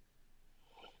he?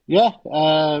 Yeah,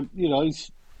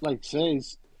 he's, like I say,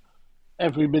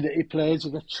 every minute he plays, he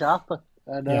gets sharper.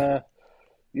 And, I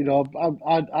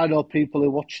know people who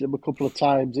watched him a couple of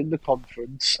times in the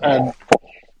conference and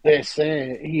they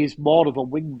say he is more of a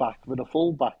wing-back than a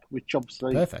full-back, which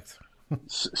obviously... Perfect.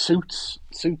 suits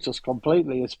us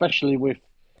completely, especially with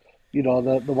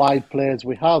the wide players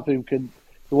we have who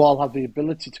all have the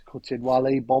ability to cut in while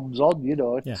he bombs on.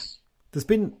 There's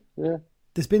been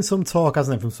some talk,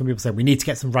 hasn't there, from some people saying we need to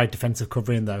get some right defensive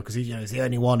cover in though because he's the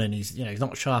only one and he's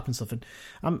not sharp and stuff.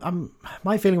 And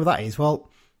my feeling with that is, well,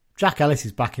 Jack Ellis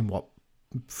is back in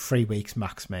 3 weeks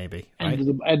max, maybe. Right?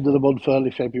 End of the month,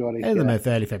 early February. End of the month,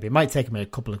 early February. It might take him a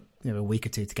couple of a week or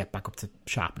two to get back up to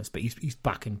sharpness, but he's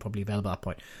back and probably available at that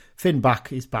point. Finn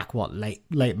he's back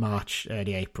late March,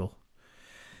 early April.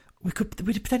 We'd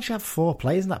potentially have 4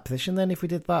 players in that position then if we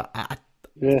did that.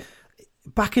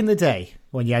 Back in the day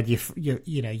when you had you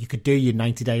could do your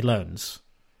 90-day loans,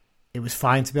 it was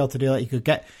fine to be able to do that.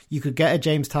 You could get a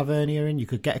James Tavernier in, you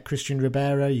could get a Christian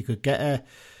Ribeiro, you could get a...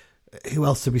 Who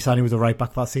else did we sign with the right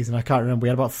back that season? I can't remember. We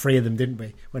had about 3 of them, didn't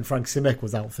we? When Frank Simic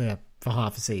was out for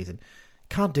half a season.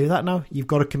 Can't do that now. You've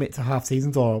got to commit to half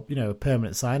seasons or a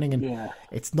permanent signing, and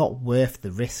it's not worth the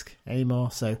risk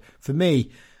anymore. So for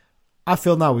me, I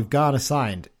feel now with Garner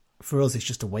signed, for us it's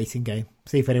just a waiting game.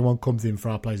 See if anyone comes in for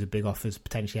our players with big offers,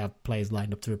 potentially have players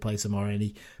lined up to replace them or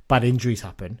any bad injuries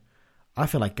happen. I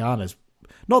feel like Garner's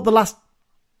not the last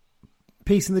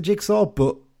piece in the jigsaw,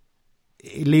 but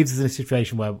it leaves us in a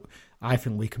situation where I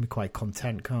think we can be quite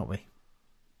content, can't we?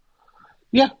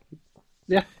 Yeah.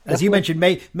 As you mentioned,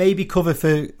 maybe cover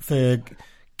for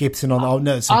Gibson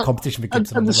on some competition for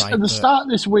Gibson on the right. At the start of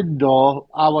this window,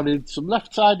 I wanted some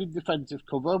left-sided defensive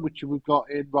cover, which we've got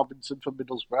in Robinson from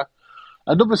Middlesbrough.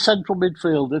 Another central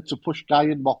midfielder to push Guy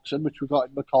and Moxon, which we got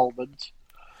in McCollum's.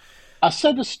 I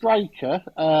said a striker.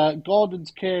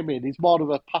 Gordon's came in. He's more of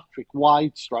a Patrick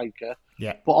wide striker.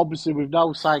 Yeah. But obviously we've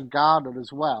now signed Garner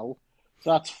as well.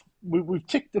 So we've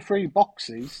ticked the 3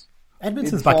 boxes.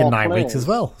 Edmonton's back in 9 weeks as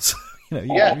well. So,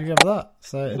 you have that.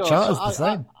 So Charter's the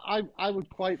same. I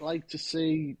would quite like to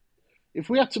see, if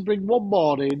we had to bring one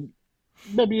more in,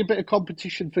 maybe a bit of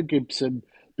competition for Gibson,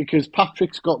 because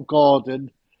Patrick's got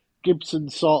Gordon.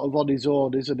 Gibson's sort of on his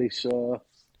own, isn't he? So,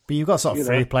 but you've got sort of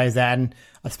 3 players there, and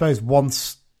I suppose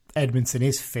once Edmondson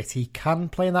is fit, he can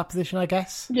play in that position, I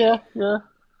guess. Yeah.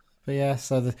 But yeah,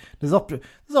 so there's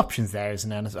options there, isn't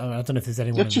there? I don't know if there's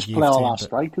anyone. Let's just play all our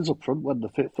strikers up front when they're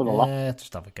fit for the lap. Yeah,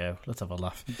 just have a go. Let's have a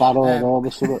laugh. Battle and all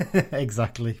this of it.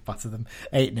 Exactly, batter them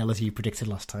 8-0 as you predicted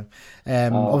last time.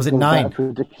 What was it, 9?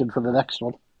 Prediction for the next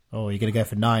one. Oh, you're going to go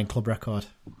for 9 club record?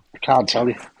 I can't tell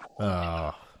you.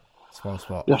 Oh, small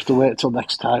spot. You have to wait till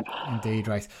next time. Indeed,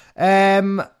 right.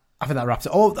 I think that wraps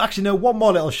it. Oh, actually, no. One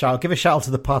more little shout. Give a shout out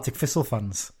to the Partick Thistle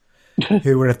fans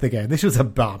who were at the game. This was a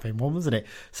barbing one, wasn't it?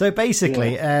 So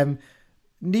basically,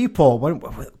 Newport,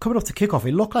 coming up to kick-off,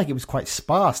 it looked like it was quite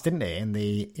sparse, didn't it, in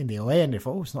the away end?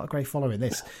 It's not a great following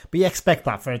this. But you expect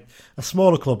that for a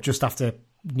smaller club just after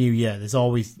New Year. There's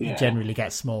always, you generally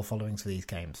get small followings for these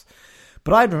games.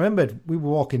 But I remembered we were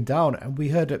walking down and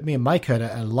me and Mike heard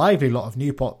a lively lot of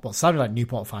Newport, what sounded like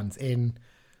Newport fans in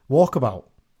Walkabout.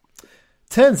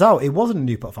 Turns out it wasn't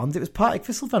Newport fans, it was Partick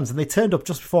Thistle fans, and they turned up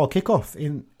just before kick-off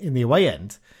in the away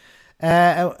end.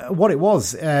 What it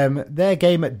was, their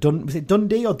game at was it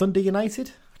Dundee or Dundee United?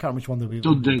 I can't remember which one they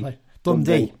were.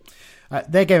 Dundee.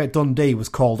 Their game at Dundee was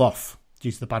called off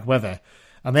due to the bad weather,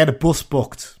 and they had a bus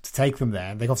booked to take them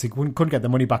there, and they obviously couldn't get the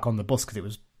money back on the bus because it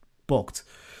was booked.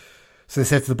 So they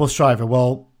said to the bus driver,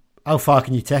 well, how far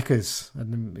can you take us?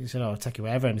 And then he said, I'll take you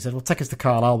wherever. And he said, well, take us to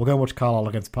Carlisle. We'll go and watch Carlisle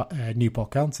against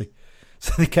Newport County.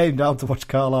 So they came down to watch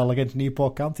Carlisle against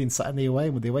Newport County and sat in the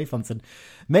away with the away fans and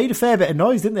made a fair bit of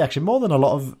noise, didn't they? Actually, more than a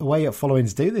lot of away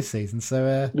followings do this season.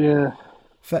 So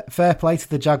fair play to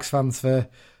the Jags fans for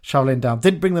travelling down.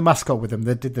 Didn't bring the mascot with them.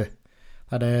 They did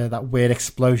that weird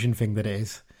explosion thing that it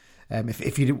is.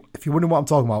 If you're wondering what I'm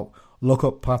talking about, look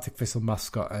up Partick Thistle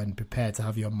mascot and prepare to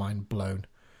have your mind blown.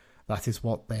 That is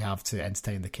what they have to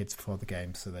entertain the kids before the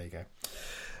game. So there you go.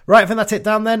 Right, I think that's it,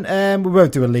 Dan, then. We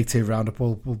won't do a League 2 roundup.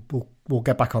 We'll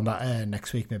get back on that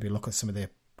next week, maybe look at some of the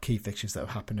key fixtures that have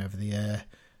happened over the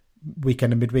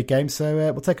weekend and midweek games. So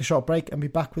we'll take a short break and be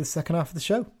back with the second half of the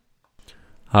show.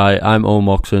 Hi, I'm Owen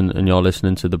Moxon, and you're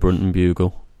listening to the Brunton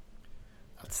Bugle.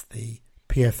 That's the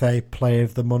PFA Player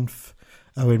of the Month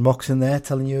Owen Moxon there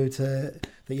telling you that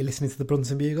you're listening to the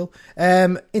Brunson Bugle.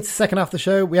 It's the second half of the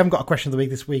show. We haven't got a question of the week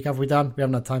this week, have we, Dan? We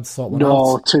haven't had time to sort one out.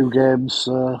 No, 2 games.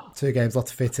 2 games, lot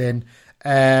to fit in.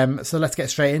 So let's get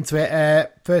straight into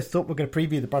it. First up, we're going to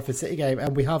preview the Bradford City game,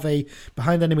 and we have a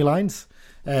Behind Enemy Lines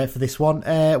for this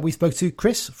one. We spoke to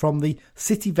Chris from the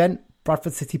City Vent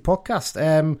Bradford City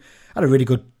podcast. Had a really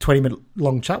good 20-minute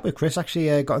long chat with Chris.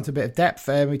 Actually got into a bit of depth.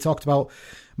 We talked about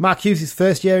Mark Hughes'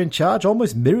 first year in charge.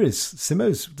 Almost mirrors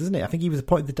Simo's, doesn't it? I think he was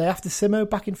appointed the day after Simo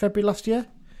back in February last year.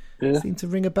 Yeah. Seemed to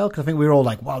ring a bell, because I think we were all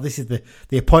like, wow, this is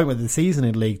the appointment of the season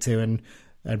in League Two. And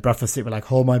Bradford City were like,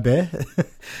 hold my beer,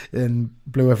 and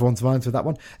blew everyone's minds with that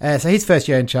one. So his first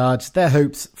year in charge, their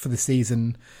hopes for the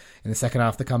season in the second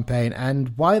half of the campaign,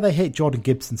 and why they hate Jordan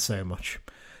Gibson so much.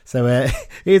 So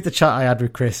here's the chat I had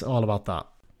with Chris all about that.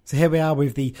 So here we are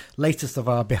with the latest of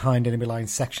our Behind Enemy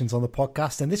Lines sections on the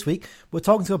podcast. And this week, we're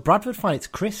talking to a Bradford fan. It's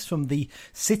Chris from the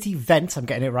City Vent. I'm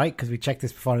getting it right because we checked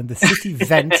this before. In the City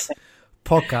Vent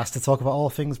podcast to talk about all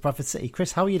things Bradford City.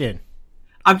 Chris, how are you doing?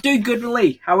 I'm doing good,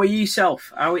 Lee. How are you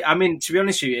yourself? I mean, to be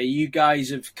honest with you, you guys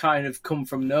have kind of come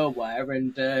from nowhere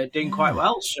and doing quite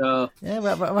well. So yeah,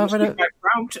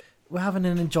 we're having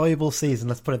an enjoyable season,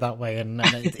 let's put it that way. And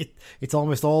it's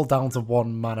almost all down to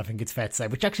one man, I think it's fair to say,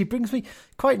 which actually brings me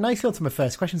quite nicely onto my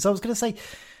first question. So I was going to say,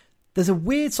 there's a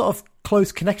weird sort of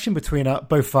close connection between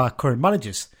both our current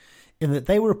managers, in that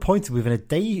they were appointed within a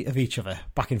day of each other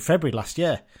back in February last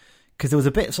year. Because there was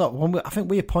a bit sort of, I think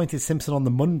we appointed Simpson on the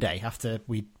Monday after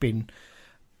we'd been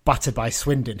battered by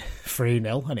Swindon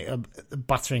 3-0, and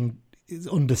battering,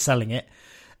 underselling it.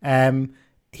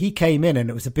 He came in and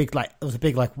it was a big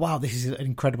wow, this is an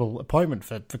incredible appointment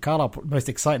for Carlisle, most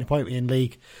exciting appointment in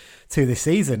League Two this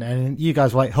season. And you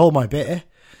guys were like, hold my beer.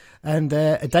 And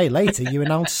a day later, you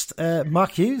announced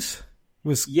Mark Hughes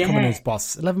was coming as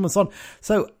boss. 11 months on.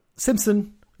 So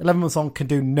Simpson, 11 months on, can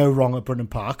do no wrong at Brunton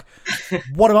Park.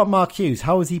 What about Mark Hughes?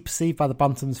 How is he perceived by the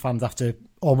Bantams fans after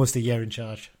almost a year in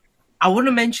charge? I want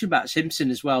to mention about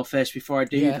Simpson as well first before I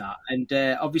do that. And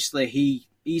obviously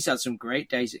he's had some great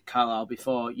days at Carlisle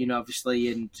before, obviously,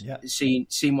 and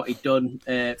seeing what he'd done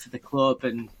for the club.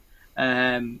 And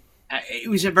it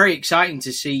was very exciting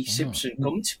to see Simpson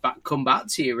come back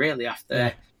to you, really, after...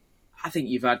 Yeah. I think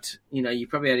you've had, you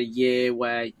probably had a year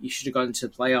where you should have gone to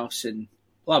the playoffs and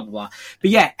blah, blah, blah. But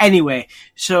yeah, anyway,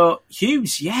 so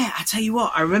Hughes, I tell you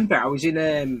what, I remember I was in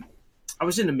a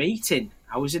meeting.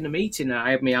 And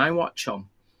I had my iWatch on,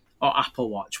 or Apple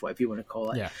Watch, whatever you want to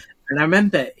call it. Yeah. And I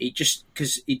remember it just,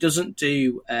 because he doesn't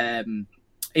do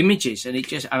images, and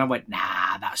I went,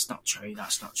 nah, that's not true.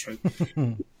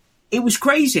 It was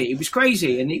crazy.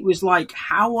 And it was like,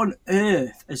 how on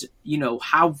earth,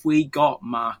 have we got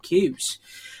Mark Hughes?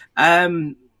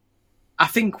 I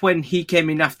think when he came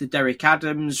in after Derek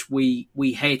Adams, we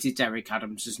hated Derek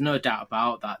Adams. There's no doubt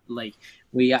about that, Lee.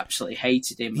 We absolutely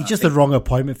hated him. He's just the wrong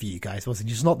appointment for you guys, wasn't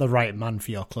he? He's not the right man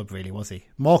for your club, really, was he?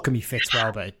 Morecambe he fits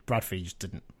well, but Bradford he just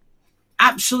didn't.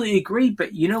 Absolutely agree.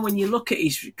 But, when you look at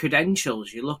his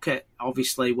credentials, you look at,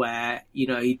 obviously, where,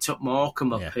 he took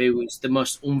Morecambe up, who was the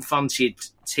most unfancied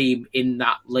team in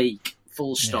that league,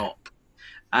 full stop.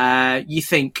 Yeah. You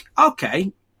think,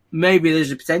 okay, maybe there's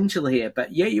a potential here.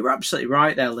 But, yeah, you're absolutely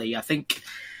right there, Lee. I think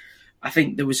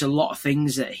there was a lot of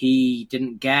things that he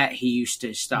didn't get. He used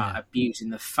to start abusing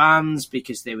the fans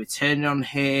because they were turning on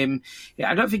him.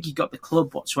 Yeah, I don't think he got the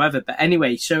club whatsoever. But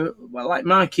anyway, so like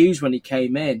Mark Hughes when he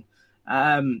came in,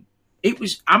 it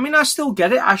was. I mean, I still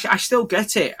get it. I still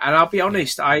get it. And I'll be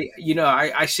honest. I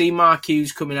see Mark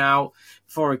Hughes coming out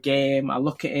for a game. I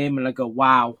look at him and I go,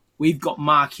 wow, we've got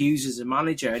Mark Hughes as a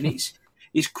manager, and it's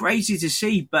crazy to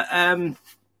see. But I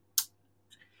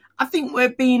think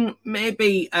we've been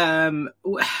been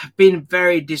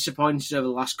very disappointed over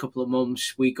the last couple of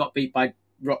months. We got beat by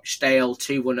Rochdale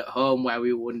 2-1 at home, where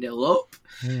we were 1-0 up.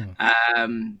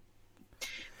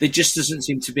 There just doesn't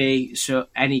seem to be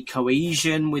any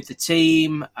cohesion with the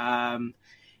team.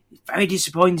 Very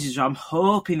disappointed. So I'm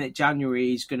hoping that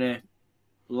January is going to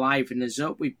liven us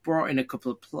up. We've brought in a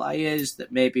couple of players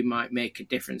that maybe might make a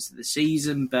difference to the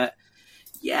season. But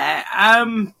yeah,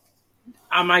 am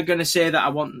I going to say that I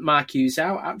want Mark Hughes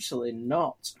out? Absolutely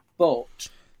not. But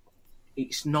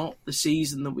it's not the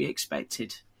season that we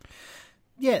expected.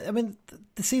 Yeah, I mean,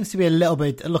 there seems to be a little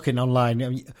bit, looking online, I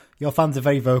mean, your fans are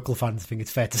very vocal fans, I think it's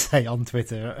fair to say, on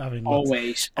Twitter. I mean,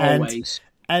 always.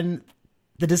 And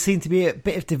there does seem to be a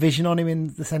bit of division on him,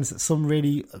 in the sense that some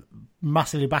really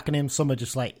massively backing him, some are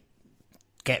just like,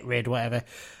 get rid, whatever.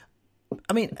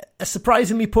 I mean, as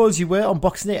surprisingly poor as you were on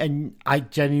Boxing Day, and I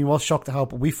genuinely was shocked at how,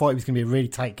 but we thought it was going to be a really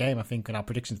tight game, I think, in our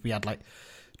predictions. We had like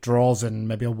draws and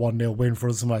maybe a 1-0 win for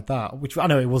us, something like that. Which I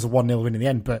know it was a 1-0 win in the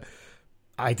end, but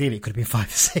ideally it could have been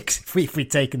 5-6 if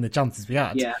we'd taken the chances we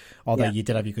had. Yeah. Although you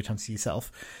did have your good chances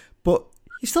yourself. But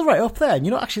you're still right up there, and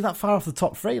you're not actually that far off the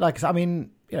top three. Like, I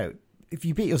mean, if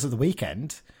you beat us at the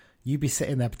weekend, you'd be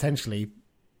sitting there potentially,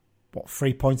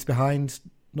 3 points behind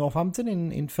Northampton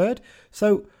in third.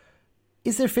 So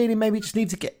is there a feeling maybe he just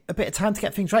needs to get a bit of time to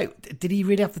get things right? Did he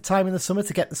really have the time in the summer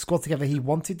to get the squad together he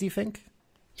wanted, do you think?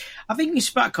 I think he's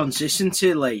back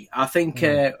consistency, Lee. I think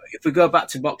if we go back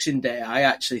to Boxing Day, I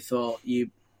actually thought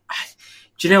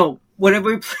whenever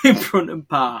we play Brunton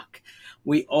Park,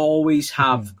 we always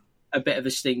have a bit of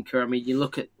a stinker. I mean, you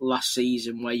look at last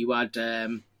season where you had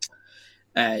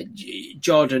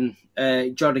Jordan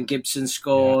Gibson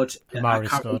scored.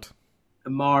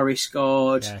 Amari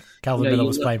scored. Yeah, Calvin Miller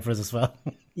was playing for us as well.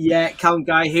 Yeah, Callum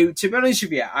Guy, who, to be honest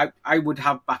with you, I would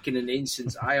have back in an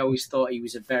instance. I always thought he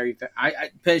was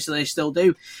I personally still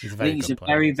do. I think he's a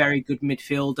very, very good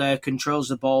midfielder, controls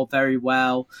the ball very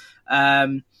well.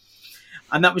 And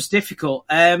that was difficult.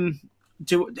 I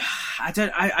don't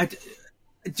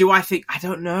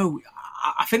know.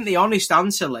 I think the honest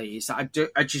answer, Lee, is that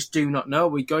I just do not know.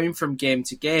 We're going from game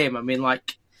to game. I mean,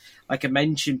 like I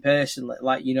mentioned personally,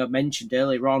 mentioned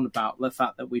earlier on about the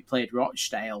fact that we played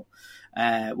Rochdale.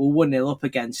 We're 1-0 up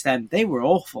against them. They were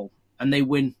awful, and they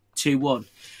win 2-1.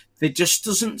 There just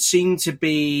doesn't seem to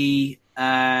be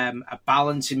a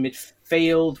balance in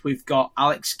midfield. We've got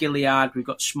Alex Gilliard, we've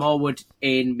got Smallwood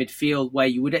in midfield, where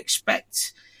you would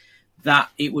expect that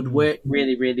it would work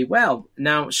really, really well.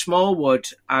 Now, Smallwood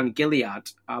and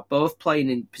Gilliard are both playing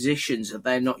in positions that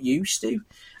they're not used to.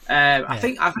 I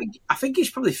think it's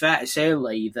probably fair to say,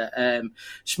 Lee, that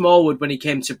Smallwood, when he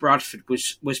came to Bradford,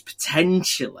 was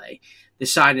potentially the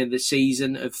signing of the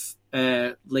season of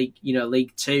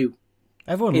League Two.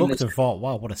 Everyone looked and thought,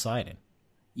 "Wow, what a signing!"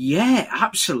 Yeah,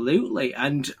 absolutely.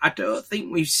 And I don't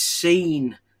think we've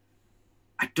seen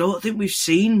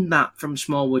that from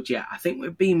Smallwood yet. I think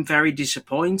we've been very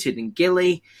disappointed. And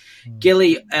Gilly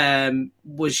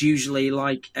was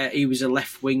usually he was a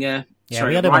left winger. Yeah,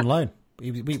 we had him on loan.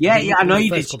 I know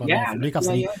you did.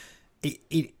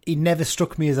 He never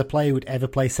struck me as a player who would ever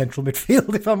play central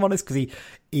midfield, if I'm honest, because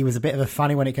he was a bit of a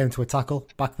fanny when it came to a tackle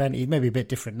back then. He's maybe a bit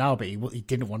different now, but he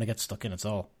didn't want to get stuck in at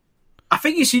all. I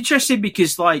think it's interesting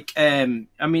because, they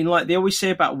always say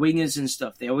about wingers and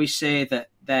stuff, they always say that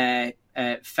they're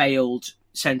failed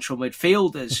central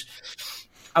midfielders.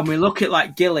 And we look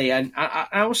at Gilly, and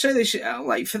I will say this,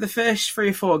 for the first 3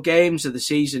 or 4 games of the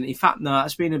season, in fact, no,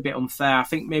 that's been a bit unfair. I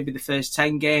think maybe the first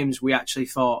 10 games we actually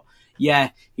thought, he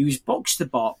was box to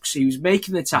box, he was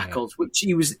making the tackles, which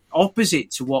he was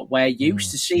opposite to what we're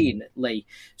used to seeing, Lee.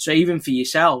 So even for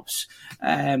yourselves.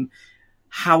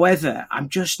 However, I'm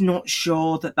just not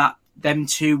sure that them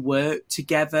two work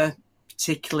together,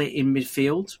 particularly in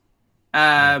midfield.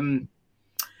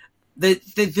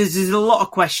 There's a lot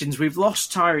of questions. We've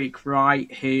lost Tyreek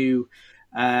Wright, who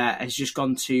has just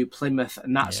gone to Plymouth,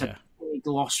 and that's a big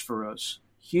loss for us.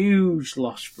 Huge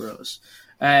loss for us.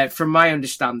 From my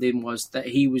understanding was that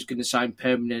he was going to sign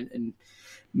permanent, and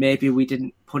maybe we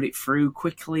didn't put it through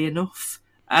quickly enough.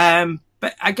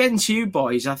 But against you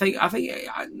boys, I don't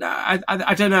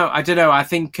know. I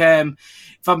think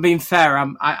if I'm being fair,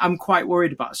 I'm quite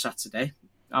worried about Saturday.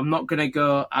 I'm not going to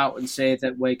go out and say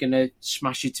that we're going to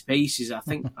smash it to pieces. I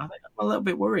think I'm a little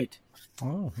bit worried.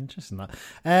 Oh, interesting that.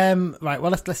 Right, well,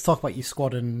 let's talk about your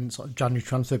squad and sort of January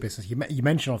transfer business. You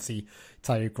mentioned obviously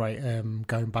Tyreek Wright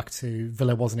going back to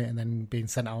Villa, wasn't it, and then being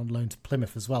sent out on loan to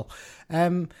Plymouth as well.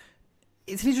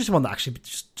 It's an interesting one that actually,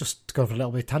 just to go for a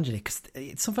little bit of tangent, because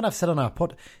it's something I've said on our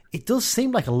pod. It does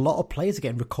seem like a lot of players are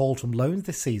getting recalled from loans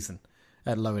this season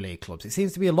at lower league clubs. It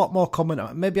seems to be a lot more common.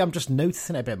 Maybe I'm just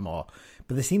noticing it a bit more,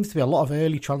 but there seems to be a lot of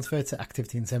early transfer to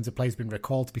activity in terms of players being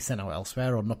recalled to be sent out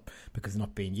elsewhere, or not because they're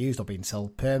not being used or being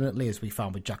sold permanently, as we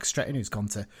found with Jack Stretton, who's gone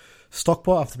to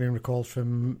Stockport after being recalled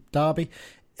from Derby.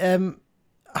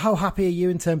 How happy are you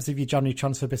in terms of your January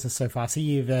transfer business so far? I see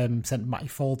you've sent Matty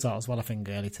Folds out as well, I think,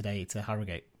 early today to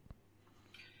Harrogate.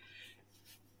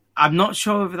 I'm not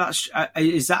sure if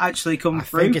is that actually come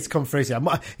through? I think it's come through.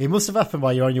 It must have happened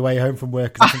while you're on your way home from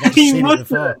work, because I think I've seen it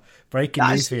before. Breaking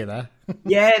news for you there.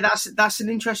 Yeah, that's an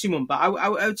interesting one. But I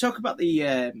would talk about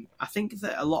I think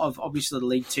that a lot of, obviously, the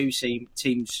League Two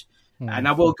teams, and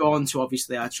I will go on to,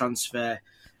 obviously, our transfer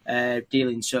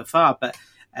dealings so far, but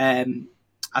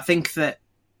I think that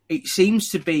it seems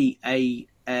to be a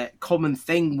common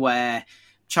thing where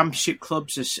Championship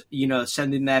clubs are,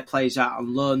 sending their players out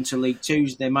on loan to League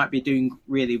Twos. They might be doing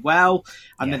really well,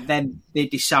 and then they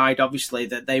decide, obviously,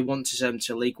 that they want to send them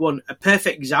to League One. A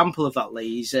perfect example of that,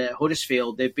 Lee, is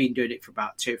Huddersfield. They've been doing it for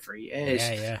about 2 or 3 years.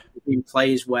 There've been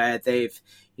players where they're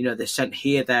sent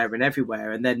here, there, and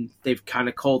everywhere, and then they've kind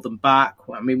of called them back.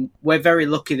 I mean, we're very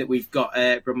lucky that we've got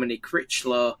Romani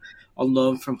Critchlow on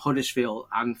loan from Huddersfield,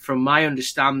 and from my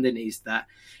understanding is that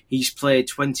he's played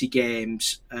 20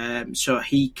 games, so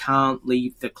he can't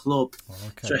leave the club.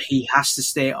 So he has to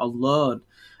stay on loan.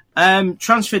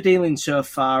 Transfer dealings so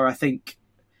far, I think.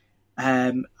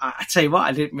 I tell you what,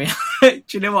 I didn't really. Do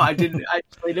you know what? I didn't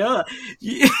actually know.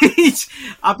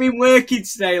 I've been working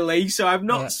today, Lee, so I've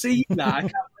not seen that. I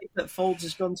can't believe that Folds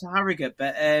has gone to Harrogate,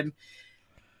 but a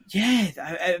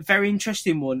very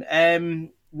interesting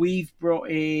one. We've brought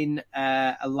in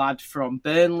a lad from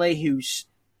Burnley who's.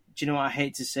 Do you know what? I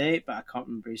hate to say it, but I can't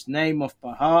remember his name off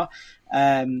by heart.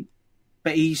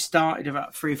 But he started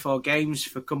about 3 or 4 games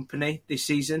for Company this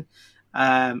season.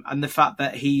 And the fact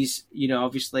that he's,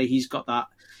 obviously he's got that,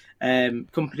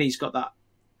 Company's got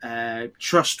that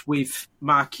trust with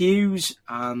Mark Hughes,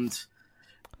 and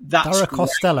that's Dara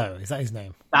Costello, is that his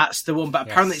name? That's the one, but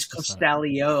apparently it's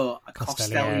Costello.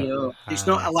 Costello. It's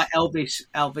not like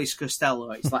Elvis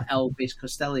Costello, it's like Elvis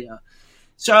Costello.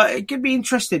 So it could be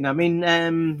interesting. I mean,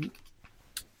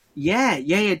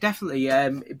 definitely.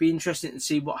 It'd be interesting to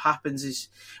see what happens. Is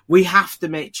we have to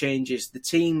make changes. The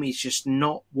team is just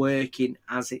not working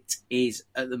as it is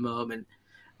at the moment,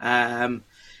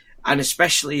 and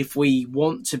especially if we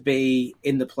want to be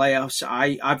in the playoffs.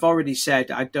 I've already said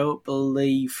I don't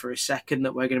believe for a second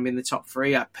that we're going to be in the top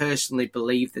 3. I personally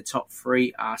believe the top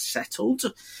 3 are settled.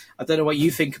 I don't know what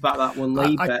you think about that one,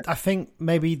 Lee. I think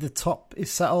maybe the top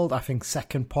is settled. I think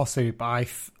second possibly, but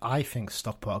I think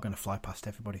Stockport are going to fly past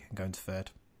everybody and go into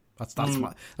third. That's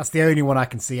the only one I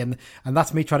can see, and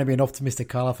that's me trying to be an optimistic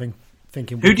Carl.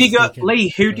 Thinking. Who do you go, Lee?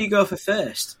 Who do you go for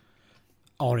first?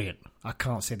 Orient. I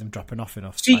can't see them dropping off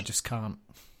enough. I just can't.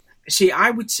 See, I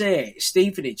would say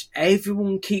Stevenage.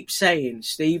 Everyone keeps saying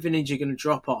Stevenage are going to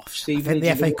drop off. I think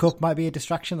the FA Cup might be a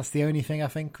distraction. That's the only thing I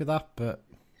think with that, but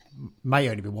might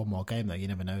only be one more game though. You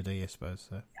never know, do you? I suppose.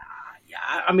 So. Yeah.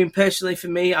 I mean, personally, for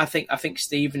me, I think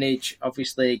Stevenage.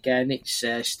 Obviously, again, it's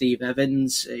Steve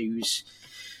Evans who's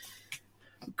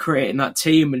creating that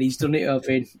team, and he's done it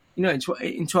over in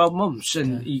 12 months,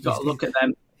 and you got to look at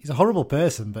them. He's a horrible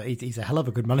person, but he's a hell of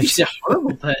a good manager. He's a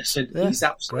horrible person. He's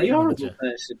absolutely a horrible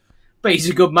person. But he's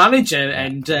a good manager,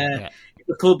 and if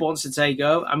the club wants to take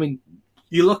over, I mean,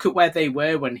 you look at where they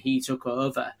were when he took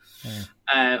over,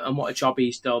 and what a job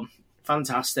he's done.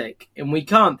 Fantastic. And we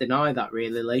can't deny that,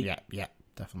 really, Lee. Yeah,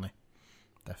 definitely.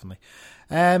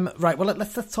 Right, well,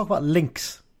 let's talk about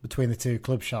links between the two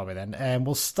clubs, shall we then?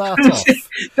 We'll start off.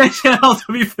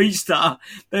 Before you start,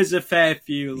 there's a fair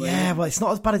few. Lee. Yeah, well, it's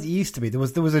not as bad as it used to be. There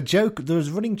was a joke. There was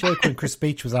a running joke when Chris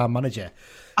Beach was our manager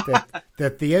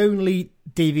that the only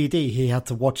DVD he had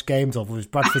to watch games of was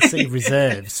Bradford City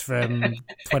reserves from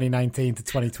 2019 to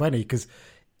 2020 because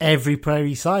every player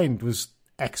he signed was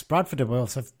ex-Bradford. We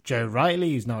also have Joe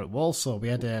Riley, who's now at Walsall. We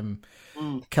had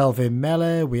Kelvin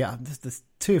Meller. We had there's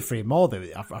 2 or 3 more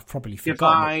that I've probably forgotten.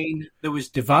 Divine. There was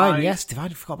Divine. Yes,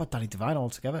 Divine. I forgot about Danny Divine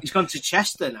altogether. He's gone to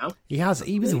Chester now. He has.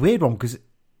 He was a weird one because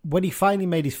when he finally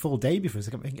made his full debut for us,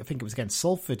 I think it was against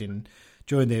Salford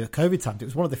during the COVID time. It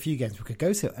was one of the few games we could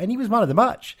go to, and he was man of the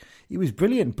match. He was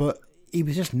brilliant, but he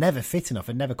was just never fit enough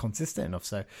and never consistent enough.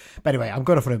 So, but anyway, I'm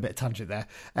going off on a bit of tangent there.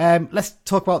 Let's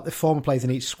talk about the former players in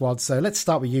each squad. So let's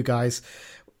start with you guys.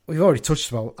 We've already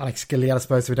touched about Alex Gillian, I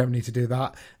suppose, so we don't need to do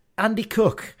that. Andy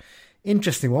Cook,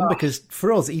 interesting one because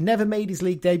for us, he never made his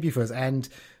league debut for us, and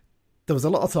there was a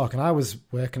lot of talk, and I was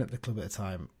working at the club at the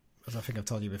time, as I think I've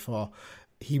told you before.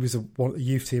 He was a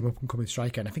youth team up-and-coming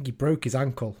striker, and I think he broke his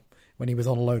ankle when he was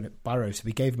on loan at Barrow, so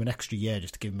we gave him an extra year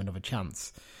just to give him another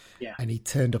chance. Yeah. And he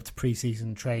turned up to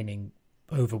pre-season training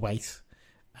overweight,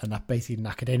 and that basically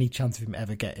knackered any chance of him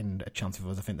ever getting a chance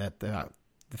with us. I think that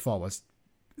the thought was,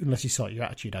 unless you sort your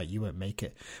attitude out, you won't make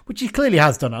it, which he clearly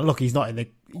has done. Look, he's never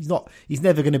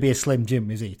going to be a Slim Jim,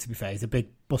 is he? To be fair, he's a big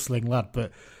bustling lad,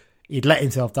 but he'd let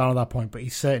himself down at that point. But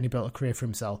he's certainly built a career for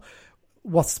himself.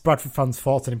 What's Bradford fans'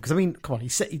 thoughts on him? Because I mean, come on,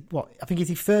 I think he's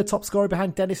the 3rd top scorer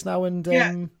behind Dennis now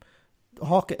and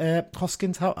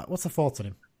Hoskins. What's the thoughts on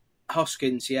him?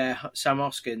 Hoskins, Sam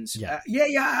Hoskins. Yeah.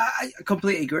 I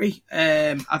completely agree.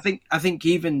 I think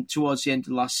even towards the end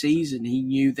of last season, he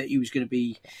knew that he was going to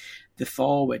be the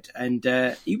forward, and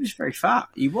he was very fat.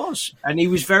 He was, and he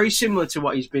was very similar to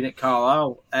what he's been at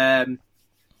Carlisle. I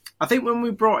think when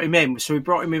we brought him in, so we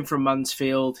brought him in from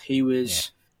Mansfield. He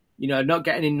was, not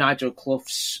getting in Nigel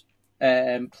Clough's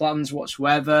plans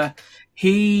whatsoever.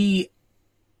 I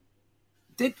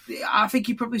think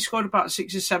he probably scored about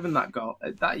 6 or 7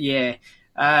 that year.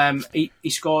 He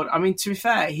scored. I mean, to be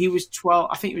fair, he was 12.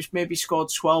 I think he was maybe scored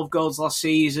 12 goals last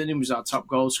season. He was our top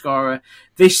goal scorer.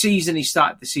 This season, he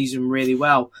started the season really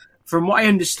well. From what I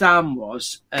understand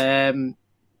was, because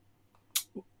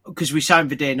we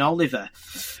signed Verdane Oliver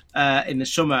in the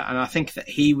summer, and I think that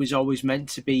he was always meant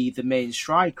to be the main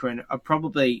striker, and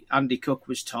probably Andy Cook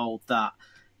was told that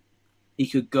he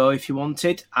could go if he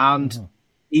wanted, and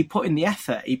he put in the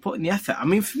effort. I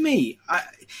mean, for me,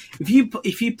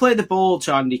 if you play the ball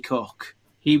to Andy Cook,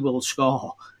 he will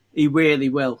score. He really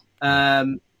will.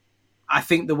 I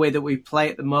think the way that we play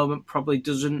at the moment probably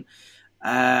doesn't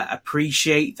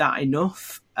appreciate that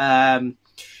enough.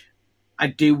 I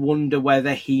do wonder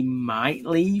whether he might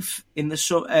leave in the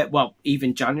summer.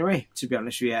 Even January, to be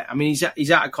honest with you. I mean,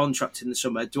 he's out of contract in the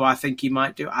summer. Do I think he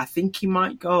might do? I think he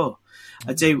might go.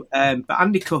 I do. But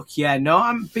Andy Cook, I'm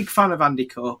a big fan of Andy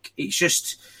Cook. It's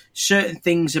just certain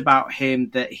things about him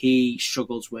that he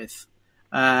struggles with.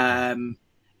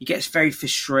 He gets very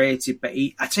frustrated, but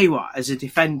I tell you what, as a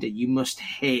defender, you must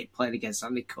hate playing against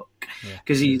Andy Cook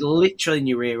because he's literally in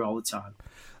your ear all the time.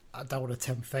 I don't want to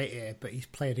tempt fate here, but he's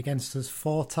played against us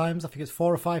 4 times. I think it's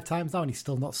 4 or 5 times now, and he's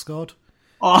still not scored.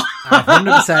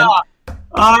 100%.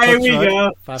 Here we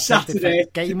go. Saturday.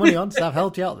 Get your money on. So I've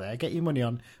helped you out there. Get your money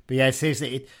on. But yeah,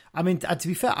 seriously. To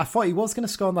be fair, I thought he was going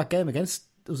to score in that game against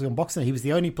us on Boxing Day. He was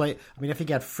the only player. I mean, I think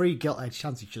he had 3 gilt-edged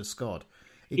chances he should have scored.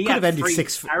 It could have ended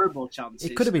 6 terrible chances.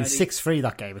 It could have been 6-3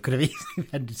 that game. It could have easily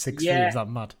ended 6-3. It was that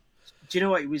mad. Do you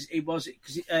know what it was? It was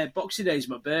because Boxing Day is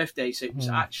my birthday, so it was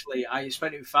actually I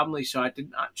spent it with family, so I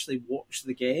didn't actually watch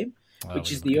the game,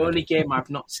 which is the only game I've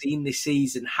not seen this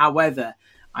season. However,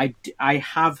 I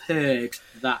have heard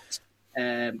that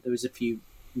there was a few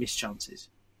missed chances.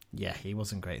 Yeah, he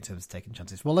wasn't great in terms of taking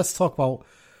chances. Well, let's talk about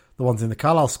the ones in the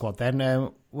Carlisle squad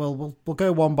then. We'll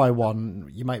go one by one.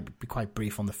 You might be quite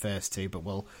brief on the first 2, but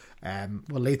we'll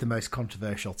leave the most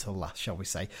controversial till last, shall we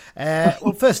say.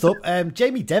 Well, first up,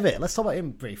 Jamie Devitt. Let's talk about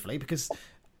him briefly because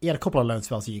he had a couple of loan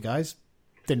spells to you guys.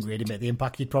 Didn't really make the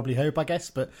impact you'd probably hope, I guess,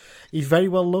 but he's very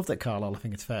well loved at Carlisle, I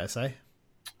think it's fair to say.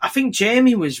 I think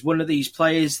Jamie was one of these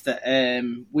players that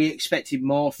we expected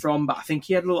more from, but I think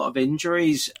he had a lot of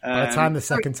injuries. By the time the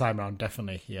second time round,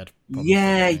 definitely he had problems.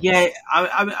 Yeah.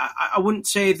 I wouldn't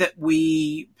say that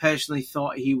we personally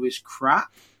thought he was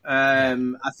crap.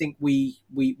 I think we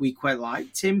quite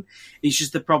liked him. It's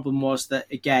just the problem was that,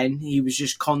 again, he was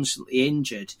just constantly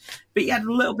injured. But he had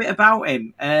a little bit about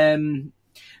him.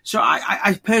 So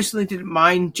I personally didn't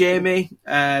mind Jamie.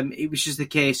 It was just a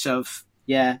case of,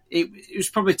 it was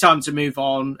probably time to move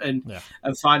on and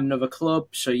find another club.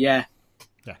 So, yeah.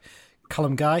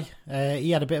 Callum Guy,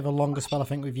 he had a bit of a longer spell, I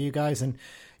think, with you guys. And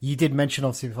you did mention,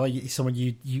 obviously, before, someone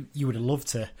you would have loved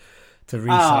to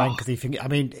re-sign. Because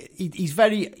he's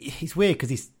weird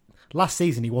because last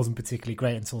season he wasn't particularly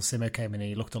great until Simo came in and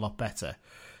he looked a lot better.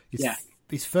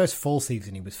 His first full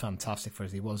season, he was fantastic for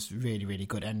us. He was really, really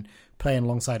good. And playing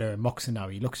alongside Owen Moxon now,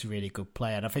 he looks a really good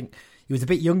player. And I think he was a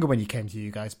bit younger when he came to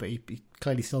you guys, but he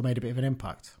clearly still made a bit of an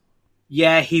impact.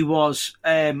 Yeah, he was.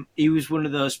 He was one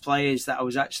of those players that I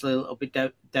was actually a little bit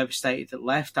devastated that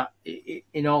left.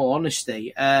 In all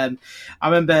honesty, I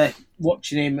remember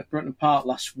watching him at Brunton Park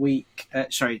last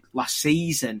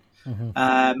season.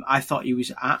 I thought he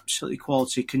was absolutely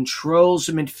quality. Controls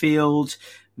the midfield.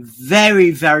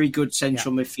 Very, very good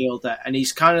central midfielder, and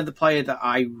he's kind of the player that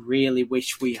I really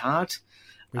wish we had.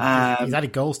 He's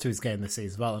added goals to his game this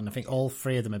season as well, and I think all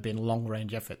 3 of them have been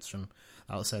long-range efforts from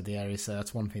outside the area, so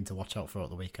that's one thing to watch out for at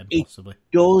the weekend, possibly.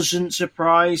 It doesn't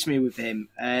surprise me with him.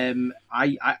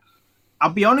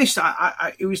 I'll be honest,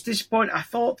 it was disappointing. I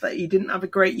thought that he didn't have a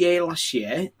great year last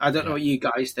year. I don't know what you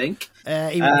guys think.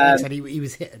 He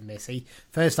was hit and miss.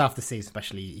 First half of the season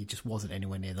especially, he just wasn't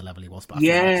anywhere near the level he was, but I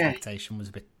think the expectation was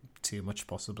a bit too much,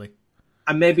 possibly.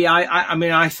 And maybe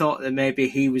I thought that maybe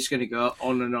he was going to go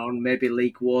on and on, maybe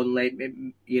League One,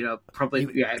 probably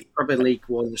League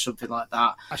One or something like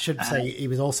that. I should say he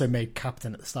was also made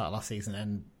captain at the start of last season,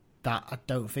 and that I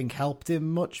don't think helped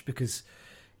him much because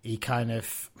he kind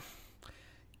of...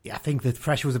 I think the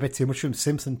pressure was a bit too much for him.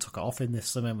 Simpson took it off in this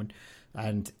summer,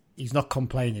 and he's not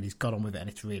complaining. He's got on with it, and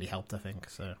it's really helped, I think.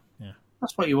 So, yeah.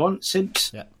 That's what you want,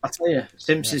 Simps. Yeah. I tell you,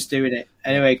 Simps is doing it.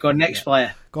 Anyway, go on, next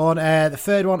player. Go on, the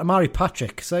third one, Amari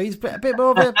Patrick. So he's a bit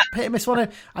more of a hit and miss one.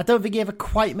 I don't think he ever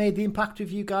quite made the impact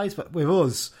with you guys, but with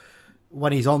us,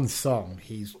 when he's on song,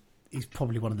 he's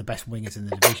probably one of the best wingers in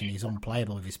the division. He's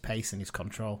unplayable with his pace and his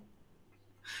control.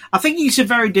 I think he's a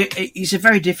very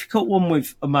difficult one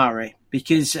with Omari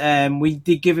because we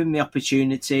did give him the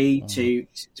opportunity to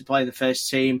play the first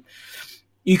team.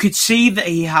 You could see that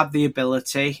he had the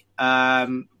ability, but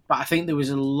I think there was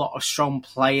a lot of strong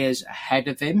players ahead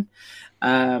of him.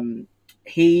 Do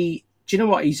you know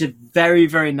what? He's a very,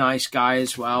 very nice guy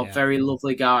as well. Yeah. Very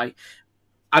lovely guy.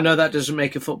 I know that doesn't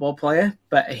make a football player,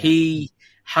 but he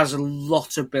has a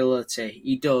lot of ability.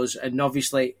 He does. And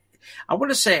obviously, I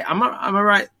want to say, am I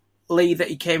right, Lee, that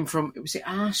he came from, was it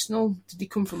Arsenal? Did he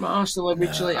come from Arsenal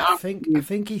originally? I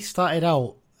think he started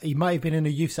out, he might have been in a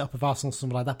youth setup of Arsenal,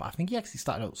 something like that, but I think he actually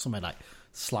started out somewhere like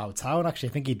Slough Town, actually.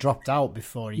 I think he dropped out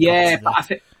before he got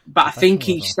to I think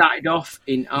he started off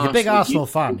in Arsenal. He's a big Arsenal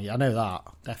fan, I know that,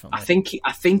 definitely.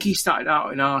 I think he started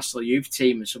out in Arsenal youth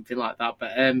team or something like that.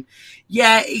 But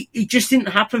it just didn't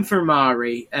happen for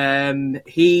Amari.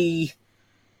 He,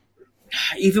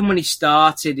 even when he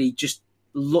started, he just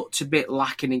looked a bit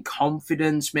lacking in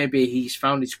confidence. Maybe he's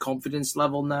found his confidence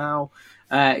level now.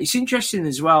 It's interesting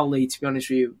as well, Lee, to be honest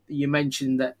with you. You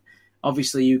mentioned that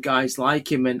obviously you guys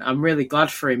like him, and I'm really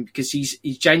glad for him because he's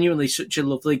genuinely such a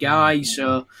lovely guy.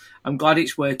 So I'm glad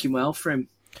it's working well for him.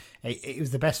 It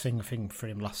was the best thing for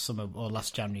him last summer or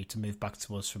last January to move back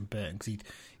to us from Burton because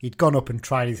he'd gone up and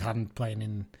tried his hand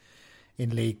playing in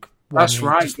League One. That's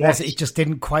right. It just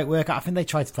didn't quite work out. I think they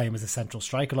tried to play him as a central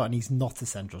striker a lot, and he's not a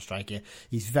central striker.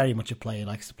 He's very much a player who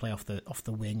likes to play off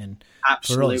the wing. And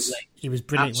absolutely, for us, he was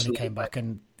brilliant when he came back.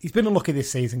 And he's been unlucky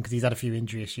this season because he's had a few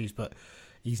injury issues, but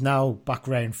he's now back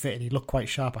round fit, and he looked quite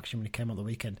sharp actually when he came on the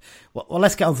weekend. Well,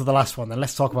 let's get on to the last one then.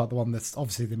 Let's talk about the one that's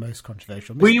obviously the most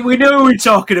controversial. We know who we're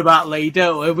talking about, Lee,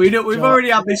 don't we? We've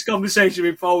already had this conversation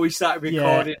before we started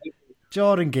recording. Yeah.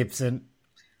 Jordan Gibson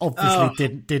obviously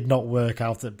did not work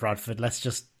out at Bradford. Let's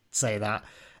just say that.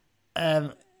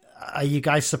 Are you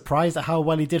guys surprised at how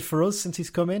well he did for us since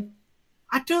he's come in?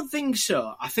 I don't think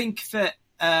so. I think that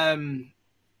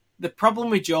the problem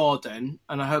with Jordan,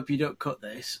 and I hope you don't cut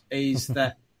this, is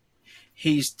that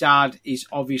his dad is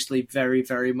obviously very,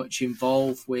 very much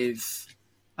involved with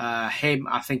him.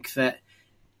 I think that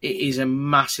it is a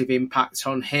massive impact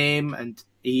on him, and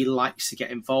he likes to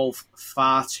get involved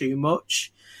far too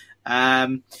much.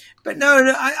 But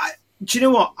no, do you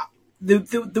know what?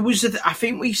 There was I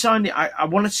think we signed it. I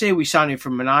want to say we signed him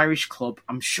from an Irish club.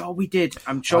 I'm sure we did.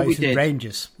 We did.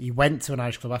 Rangers. He went to an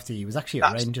Irish club after he was actually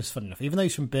at Rangers. Funny enough, even though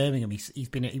he's from Birmingham,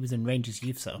 he was in Rangers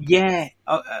youth setup. Yeah,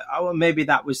 maybe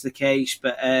that was the case.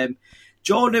 But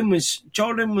Jordan was.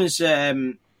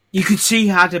 You could see he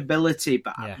had ability,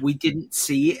 but we didn't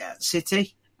see it at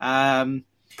City. And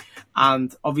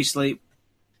obviously,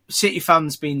 City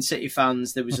fans being City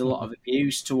fans, there was a lot of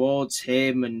abuse towards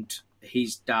him, and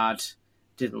his dad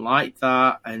didn't like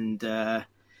that, and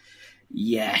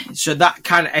so that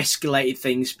kind of escalated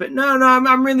things. But no,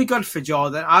 I'm really good for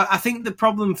Jordan. I think the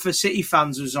problem for City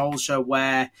fans was also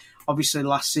where, obviously,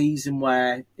 last season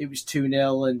where it was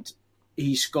 2-0 and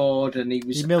he scored and he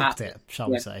milked it, shall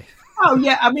we say? Oh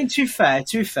yeah, I mean, too fair.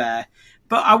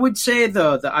 But I would say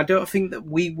though that I don't think that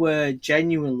we were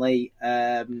genuinely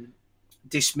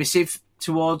dismissive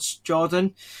towards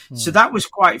Jordan. So that was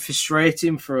quite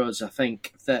frustrating for us. I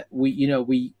think that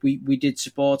we did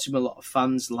support him. A lot of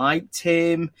fans liked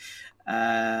him.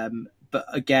 But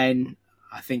again,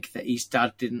 I think that his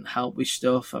dad didn't help with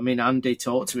stuff. I mean, Andy,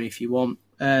 talk to me if you want.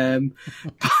 In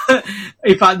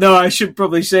fact, no, I should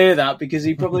probably say that because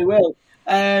he probably will.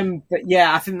 But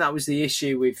yeah, I think that was the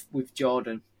issue with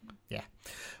Jordan.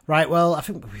 Right, well, I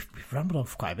think we've rambled on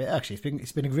for quite a bit, actually.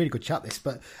 It's been a really good chat, this,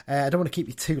 but I don't want to keep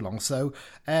you too long. So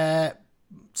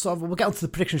we'll get on to the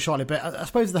prediction shortly, but I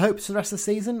suppose the hopes for the rest of the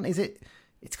season,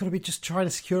 it's going to be just trying to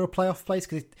secure a playoff place?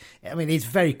 Because, it's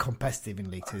very competitive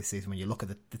in League 2 this season when you look at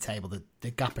the table,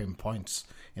 the gap in points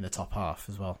in the top half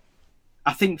as well.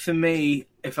 I think for me,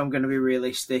 if I'm going to be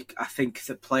realistic, I think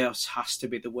the playoffs has to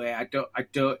be the way. I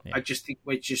just think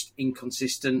we're just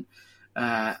inconsistent.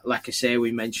 Like I say,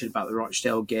 we mentioned about the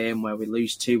Rochdale game where we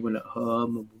lose 2-1 at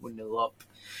home and we're 1-0 up.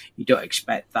 You don't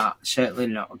expect that, certainly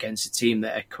not against a team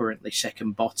that are currently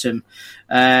second bottom.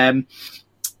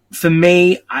 For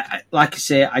me,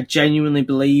 I genuinely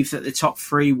believe that the top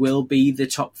three will be the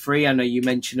top three. I know you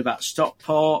mentioned about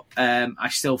Stockport. I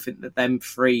still think that them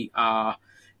three are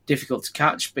difficult to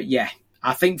catch. But yeah,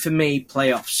 I think for me,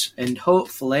 playoffs. And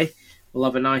hopefully we'll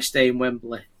have a nice day in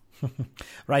Wembley.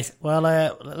 Right, well,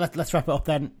 let's wrap it up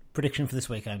then. Prediction for this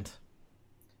weekend.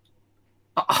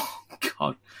 Oh,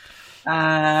 God.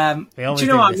 We always do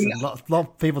this. A lot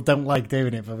of people don't like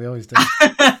doing it, but we always do.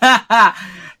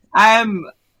 I'm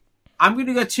going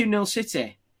to go 2-0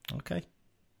 City. Okay.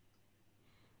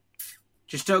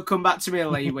 Just don't come back to me,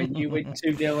 Lee, when you win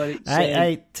 2-0 and it's...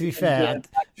 Hey, to be fair,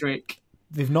 Patrick.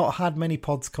 They've not had many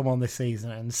pods come on this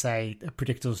season and say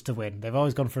predict us to win. They've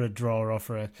always gone for a draw or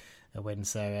for a win.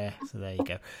 So there you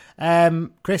go.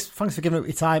 Chris, thanks for giving up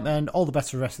your time and all the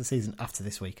best for the rest of the season after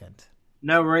this weekend.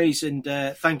 No worries, and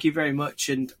thank you very much,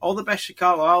 and all the best for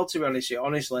Carlisle, to be honest,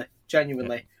 honestly,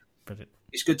 genuinely. Yeah,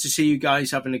 it's good to see you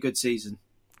guys having a good season.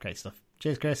 Great stuff.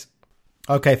 Cheers, Chris.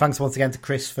 Okay, thanks once again to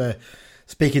Chris for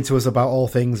speaking to us about all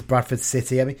things Bradford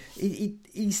City. I mean,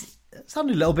 he's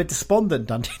sounded a little bit despondent,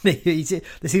 didn't he? There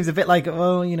seems a bit like,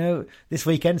 this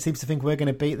weekend seems to think we're going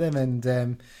to beat them, and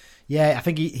I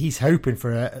think he's hoping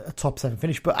for a top 7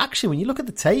 finish. But actually, when you look at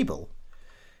the table,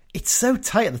 it's so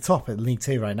tight at the top at League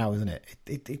Two right now, isn't it?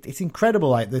 It's incredible.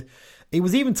 Like it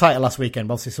was even tighter last weekend.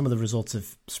 But obviously, some of the results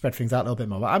have spread things out a little bit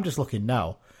more. But I'm just looking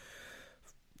now.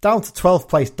 Down to 12th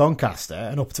place Doncaster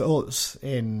and up to us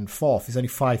in 4th is only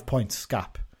 5 points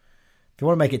gap. If you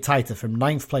want to make it tighter, from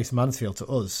 9th place Mansfield to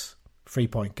us,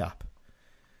 3-point gap.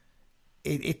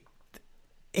 It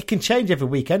can change every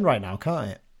weekend right now, can't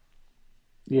it?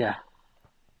 Yeah.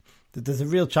 There's a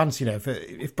real chance,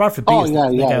 if Bradford beat us,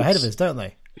 they go ahead of us, don't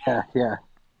they? Yeah.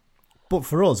 But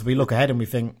for us, we look ahead and we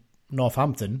think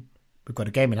Northampton, we've got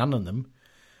a game in hand on them.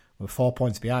 We're 4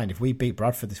 points behind. If we beat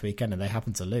Bradford this weekend and they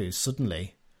happen to lose,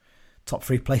 suddenly top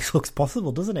 3 place looks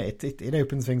possible, doesn't it? It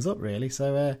opens things up, really.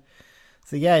 So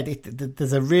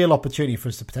there's a real opportunity for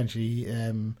us to potentially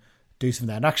do something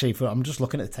there. And actually, I'm just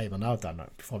looking at the table now, Dan,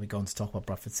 before we go on to talk about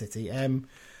Bradford City.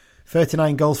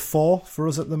 39 goals for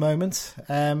us at the moment.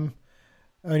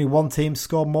 Only one team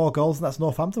scored more goals, and that's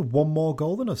Northampton. One more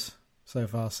goal than us so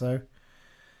far. So,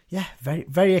 yeah, very,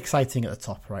 very exciting at the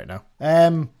top right now.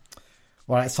 Well,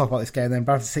 let's talk about this game then.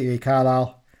 Bradford City,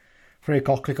 Carlisle. 3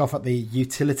 o'clock, kick off at the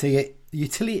Utilita.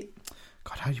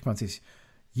 God, how do you pronounce this?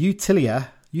 Utilita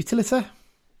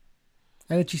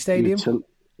Energy Stadium?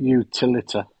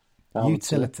 Utilita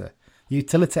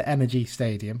Energy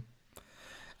Stadium.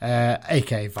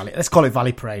 aka Valley. Let's call it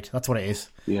Valley Parade. That's what it is.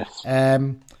 Yes.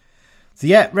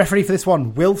 Referee for this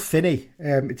one, Will Finney.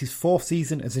 It's his 4th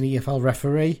season as an EFL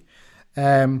referee.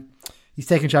 He's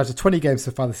taken charge of 20 games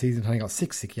so far this season, handing out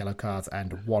 6 yellow cards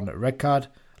and 1 red card.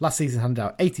 Last season handed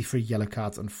out 83 yellow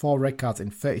cards and 4 red cards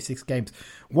in 36 games.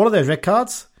 One of those red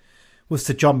cards was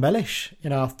to John Mellish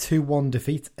in our 2-1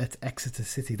 defeat at Exeter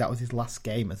City. That was his last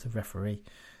game as a referee.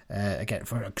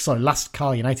 Last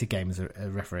Carlisle United game as a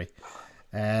referee.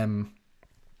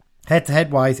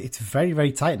 Head-to-head wise, it's very,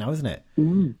 very tight now, isn't it?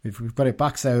 Mm. We've got it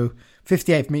back. So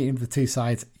 58th meeting of the two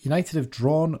sides. United have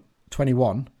drawn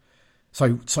 21.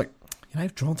 United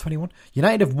have drawn 21.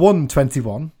 United have won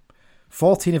 21.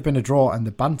 14 have been a draw, and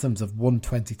the Bantams have won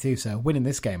 22. So winning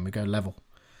this game, we go level.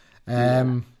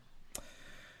 Well,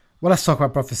 let's talk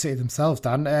about Bradford City themselves,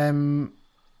 Dan, and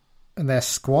their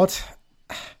squad.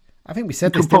 I think we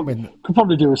said this, didn't we? Could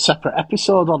probably do a separate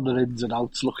episode on the ins and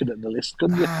outs, looking at the list,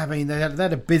 couldn't you? I mean, they had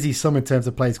a busy summer in terms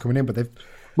of players coming in, but they've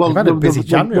had a busy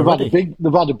January already.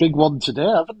 They've had a big one today,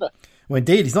 haven't they? Well,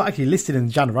 indeed. He's not actually listed in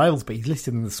the Jan Rivals, but he's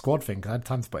listed in the squad thing, because I had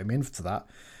time to put him in for that.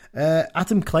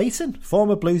 Adam Clayton,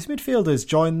 former Blues midfielder, has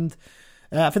joined.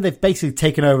 I think they've basically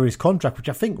taken over his contract, which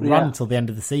I think ran until the end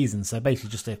of the season, so basically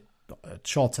just a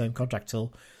short-term contract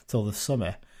till the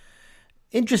summer.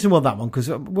 Interesting one, that one, because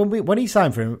when he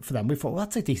signed for them, we thought, well,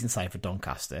 that's a decent sign for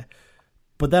Doncaster.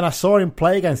 But then I saw him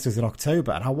play against us in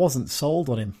October, and I wasn't sold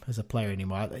on him as a player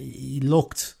anymore. He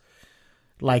looked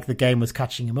like the game was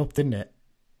catching him up, didn't it?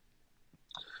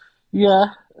 Yeah.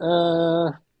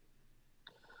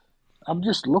 I'm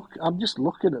just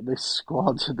looking at this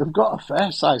squad. They've got a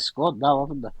fair sized squad now,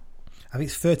 haven't they? I think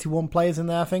it's 31 players in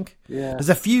there, I think. Yeah. There's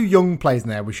a few young players in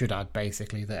there we should add,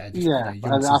 basically. That are just,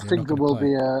 and I think there will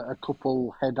be a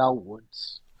couple head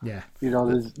outwards. Yeah.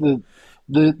 There's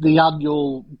the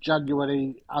annual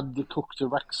January Andy Cook to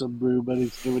Wrexham rumour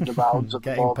is doing the rounds at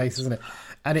the moment. Pace, isn't it?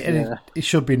 And it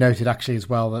should be noted, actually, as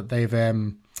well, that they've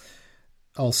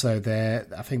also there.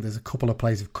 I think there's a couple of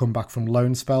players who've come back from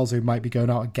loan spells who might be going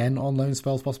out again on loan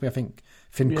spells, possibly. I think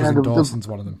Finn Cousin Dawson's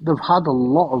one of them. They've had a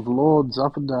lot of loans,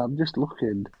 haven't they? I'm just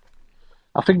looking.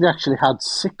 I think they actually had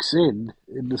 6 in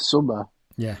the summer.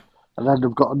 Yeah. And then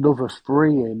they've got another 3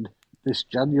 in this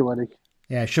January.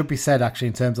 Yeah, it should be said, actually,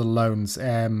 in terms of loans.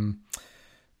 What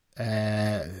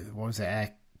was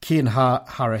it? Cian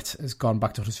Harrett has gone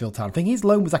back to Huddersfield Town. I think his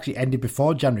loan was actually ended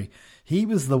before January. He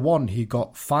was the one who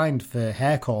got fined for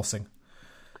hair coursing.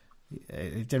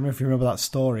 I don't know if you remember that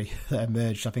story that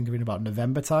emerged, I think, in about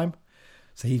November time.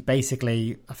 So he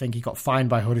basically, I think he got fined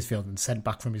by Huddersfield and sent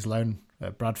back from his loan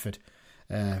at Bradford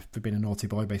for being a naughty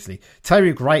boy, basically.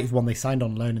 Tyreek Wright is one they signed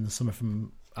on loan in the summer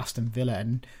from Aston Villa,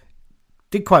 and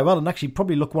did quite well and actually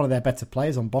probably looked one of their better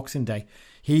players on Boxing Day.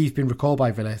 He's been recalled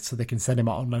by Villa so they can send him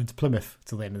out on loan to Plymouth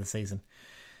till the end of the season,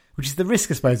 which is the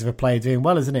risk, I suppose, of a player doing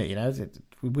well, isn't it? You know,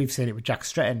 we've seen it with Jack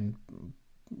Stretton.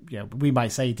 You know, we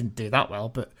might say he didn't do that well,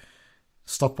 but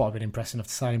Stockport have been impressive enough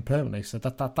to sign him permanently. So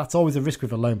that's always a risk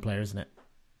with a loan player, isn't it?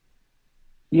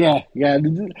 Yeah.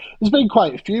 There's been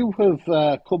quite a few who've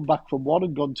come back from one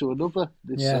and gone to another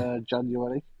this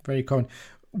January. Very common.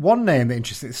 One name that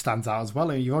interesting stands out as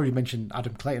well. You already mentioned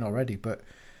Adam Clayton already, but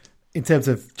in terms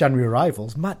of January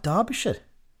arrivals, Matt Derbyshire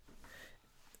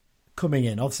coming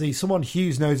in. Obviously, someone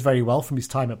Hughes knows very well from his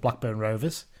time at Blackburn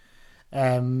Rovers.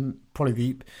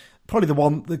 Probably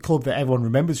the club that everyone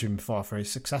remembers him for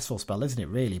his successful spell, isn't it?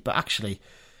 Really, but actually,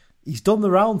 he's done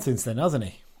the round since then, hasn't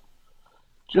he?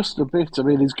 Just a bit. I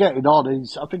mean, he's getting on.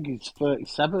 I think he's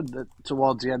 37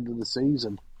 towards the end of the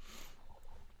season.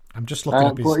 I'm just looking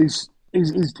up his... But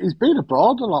he's been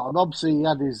abroad a lot, and obviously he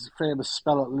had his famous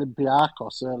spell at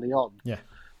Olympiacos early on. Yeah.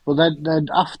 But then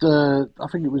after, I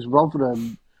think it was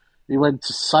Rotherham, he went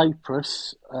to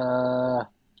Cyprus,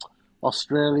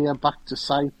 Australia, back to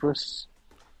Cyprus.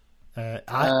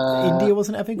 India,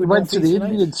 wasn't it? I think he went to the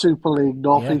Indian Super League,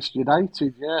 North East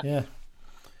United. Yeah.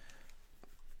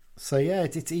 So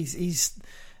it's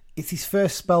his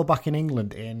first spell back in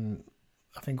England in,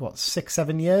 I think,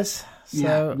 6-7 years.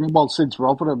 So, well, since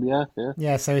Rotherham, yeah.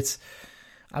 Yeah, so it's,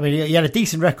 I mean, he had a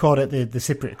decent record at the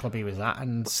Cypriot club he was at,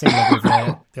 and similar with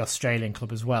the Australian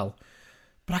club as well.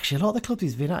 But actually, a lot of the clubs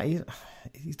he's been at,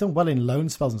 he's done well in loan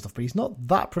spells and stuff, but he's not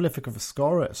that prolific of a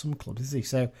scorer at some clubs, is he?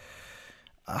 So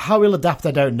how he'll adapt,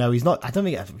 I don't know. He's not. I don't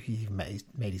think he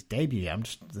made his debut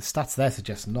yet. The stats there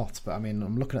suggest not. But I mean,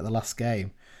 I'm looking at the last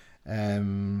game.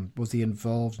 Was he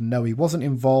involved? No, he wasn't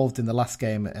involved in the last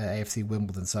game at AFC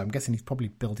Wimbledon. So I'm guessing he's probably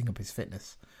building up his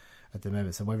fitness at the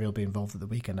moment. So whether he'll be involved at the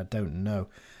weekend, I don't know.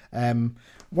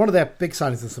 One of their big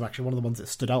signings this actually, one of the ones that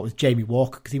stood out was Jamie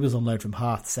Walker, because he was on loan from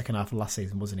Hearts the second half of last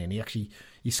season, wasn't he? And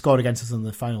he scored against us on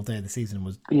the final day of the season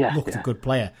and looked a good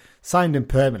player. Signed him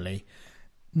permanently.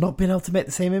 Not been able to make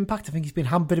the same impact. I think he's been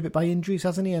hampered a bit by injuries,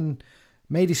 hasn't he? And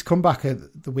made his comeback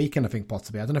at the weekend, I think,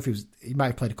 possibly. I don't know if he might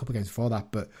have played a couple of games before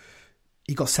that, but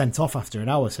he got sent off after an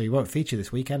hour, so he won't feature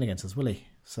this weekend against us, will he?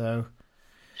 So,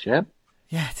 shame.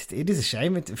 Yeah, it is a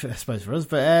shame, I suppose, for us.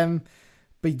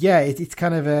 But yeah, it's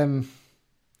kind of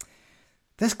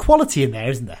there's quality in there,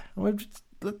 isn't there? We're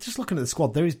just looking at the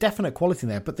squad, there is definite quality in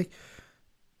there, but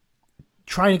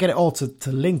trying to get it all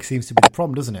to link seems to be the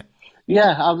problem, doesn't it?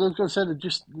 Yeah, I was going to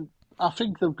say I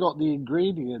think they've got the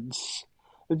ingredients.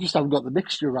 They just haven't got the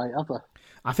mixture right, have they?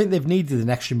 I think they've needed an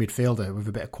extra midfielder with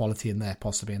a bit of quality in there,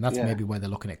 possibly, and that's maybe where they're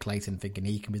looking at Clayton, thinking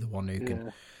he can be the one who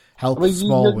can help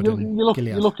Smallwood and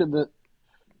Gillian. You look at the,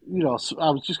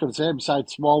 I was just going to say,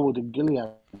 besides Smallwood and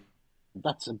Gillian,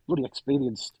 that's a bloody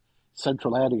experienced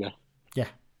central area. Yeah,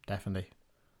 definitely.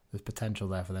 There's potential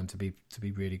there for them to be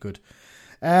really good.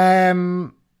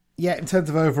 Yeah, in terms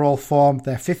of overall form,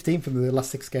 they're 15th from the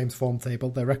last 6 games form table.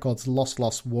 Their record's lost,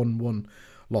 1-1,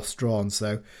 lost, drawn.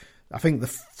 So I think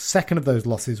the second of those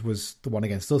losses was the one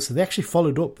against us. So they actually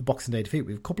followed up the Boxing Day defeat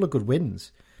with a couple of good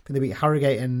wins. I think they beat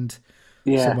Harrogate and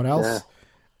someone else.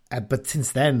 Yeah. But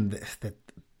since then,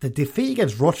 the defeat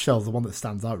against Rochdale is the one that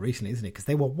stands out recently, isn't it? Because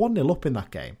they were 1-0 up in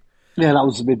that game. Yeah, that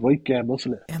was the midweek game,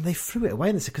 wasn't it? And they threw it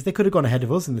away because they could have gone ahead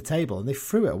of us in the table, and they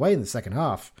threw it away in the second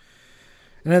half.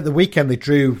 And at the weekend, they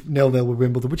drew 0-0 with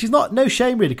Wimbledon, which is no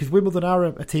shame, really, because Wimbledon are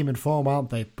a team in form, aren't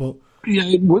they? But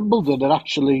yeah, Wimbledon are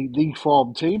actually the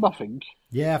form team, I think.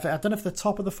 Yeah, I don't know if they're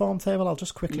top of the form table. I'll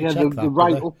just quickly check that. They're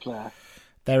right up there.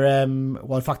 They're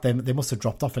well, in fact, they must have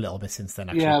dropped off a little bit since then.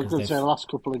 Actually, yeah, I was going to say the last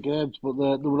couple of games, but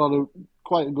they were on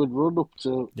quite a good run up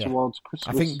towards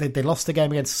Christmas. I think they lost a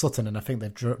game against Sutton, and I think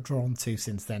they've drawn 2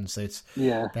 since then. So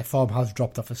their form has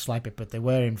dropped off a slight bit, but they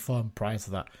were in form prior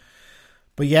to that.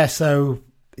 But yeah, so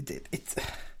it's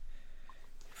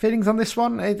feelings on this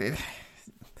one.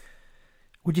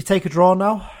 Would you take a draw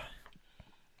now?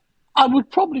 I would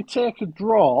probably take a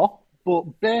draw,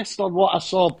 but based on what I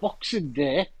saw Boxing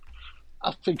Day,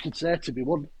 I think it's there to be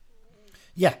won.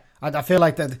 Yeah, I feel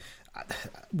like that.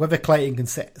 Whether Clayton can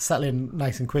settle in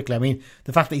nice and quickly. I mean,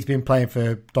 the fact that he's been playing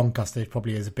for Doncaster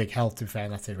probably is a big help, to be fair,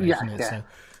 in that area, isn't it? Yeah. So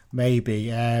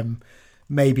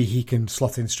maybe he can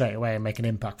slot in straight away and make an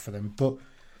impact for them. But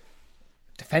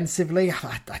defensively,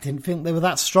 I didn't think they were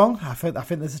that strong. I think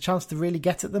there's a chance to really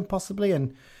get at them, possibly.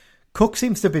 And Cook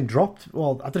seems to have been dropped.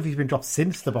 Well, I don't know if he's been dropped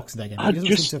since the Boxing Day game. He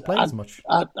doesn't seem to have played as much.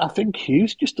 I think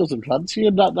Hughes just doesn't fancy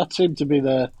him. That seemed to be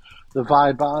the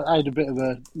vibe. I had a bit of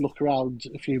a look around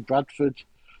a few Bradford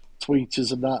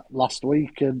tweeters and that last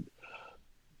week, and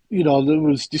there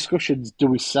was discussions, do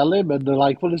we sell him? And they're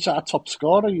like, well, is that a top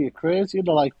scorer? You're crazy. And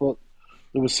they're like, but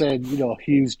they were saying,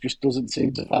 Hughes just doesn't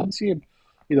seem to fancy him.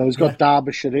 He's got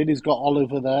Derbyshire in, he's got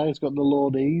Oliver there, he's got the low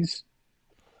knees.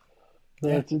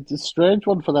 Yeah. It's a strange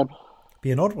one for them.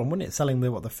 Be an odd one, wouldn't it? Selling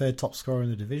the third top scorer in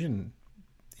the division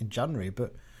in January,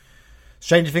 but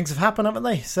stranger things have happened, haven't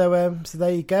they? So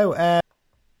there you go.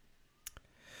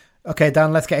 Okay,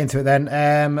 Dan, let's get into it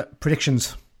then.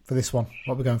 Predictions for this one.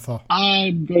 What are we going for?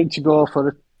 I'm going to go for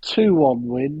a 2-1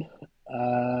 win.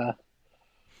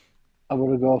 I'm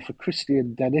going to go for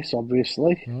Christian Dennis,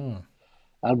 obviously.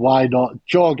 And why not?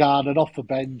 Joe Garden off the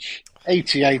bench,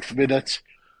 88th minute,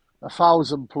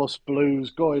 1,000+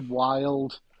 Blues, going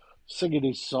wild, singing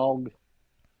his song.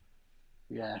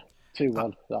 Yeah,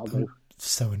 2-1, that'll do.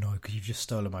 So annoyed because you've just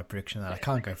stolen my prediction. I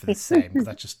can't go for the same because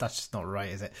that's just not right,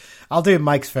 is it? I'll do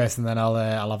Mike's first, and then I'll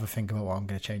have a think about what I'm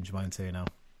going to change mine to now.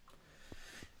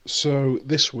 So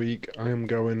this week I am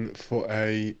going for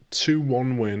a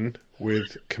 2-1 win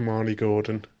with Kamani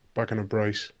Gordon back on a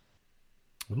brace.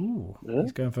 Ooh,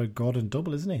 he's going for a Gordon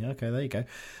double, isn't he? Okay, there you go.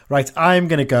 Right, I'm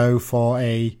going to go for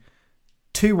a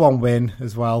 2-1 win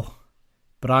as well,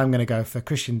 but I'm going to go for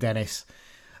Christian Dennis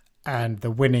and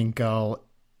the winning goal.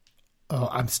 Oh,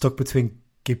 I'm stuck between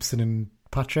Gibson and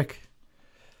Patrick.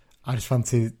 I just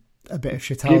fancy a bit of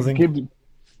shithousing.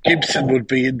 Gibson would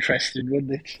be interesting,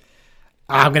 wouldn't it?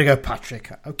 I'm going to go Patrick.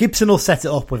 Gibson will set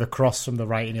it up with a cross from the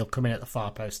right and he'll come in at the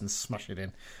far post and smash it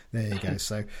in. There you go.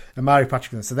 So, Amari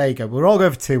Patrick. So there you go. We're all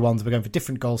going for 2-1s. We're going for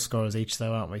different goal scorers each,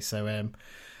 though, aren't we? So I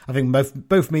think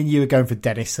both me and you are going for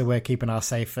Dennis, so we're keeping our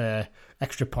safe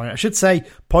extra point. I should say,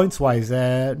 points-wise,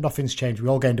 nothing's changed. We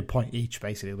all gained a point each,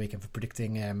 basically, the weekend for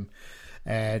predicting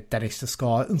Dennis to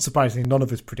score. Unsurprisingly, none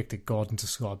of us predicted Gordon to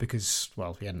score because,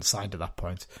 well, we hadn't signed at that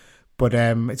point. But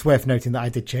it's worth noting that I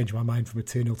did change my mind from a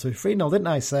 2-0 to a 3-0, didn't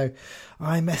I? So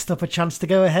I messed up a chance to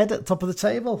go ahead at the top of the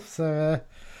table. So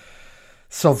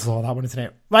solves all that one, isn't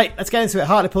it? Right, let's get into it.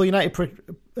 Hartlepool United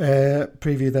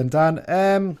preview then,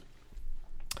 Dan.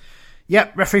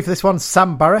 Referee for this one,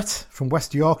 Sam Barrett from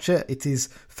West Yorkshire. It is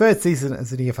third season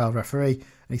as an EFL referee,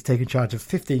 and he's taken charge of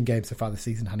 15 games so far this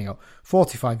season, handing out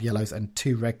 45 yellows and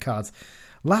 2 red cards.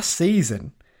 Last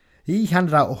season, he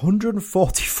handed out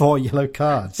 144 yellow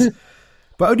cards,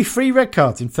 but only 3 red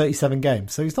cards in 37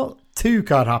 games. So he's not too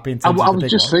card happy in terms of the big one. I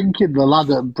was just thinking the lad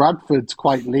at Bradford's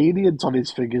quite lenient on his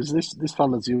figures. This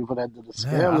fella's the other end of the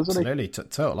scale, isn't he? Absolutely,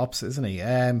 total opposite, isn't he?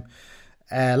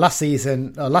 Last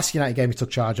United game he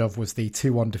took charge of was the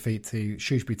 2-1 defeat to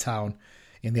Shrewsbury Town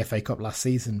in the FA Cup last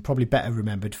season. Probably better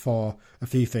remembered for a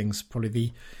few things. Probably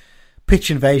the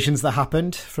pitch invasions that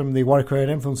happened from the Warwick Road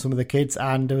end from some of the kids,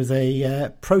 and there was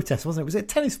a protest, wasn't it? Was it a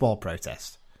tennis ball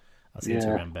protest? I seem to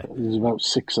remember. There was about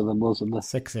 6 of them, wasn't there?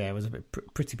 6, yeah. It was a bit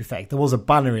pretty pathetic. There was a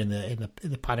banner in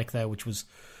the paddock there, which was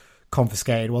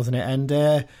confiscated, wasn't it?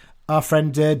 And our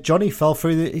friend Johnny fell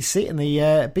through his seat in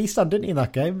the B stand, didn't he, in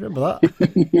that game? Remember that?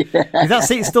 Yeah. Is that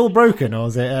seat still broken, or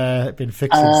has it been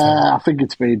fixed? I think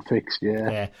it's been fixed,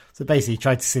 yeah. So basically, he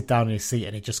tried to sit down in his seat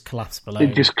and it just collapsed below.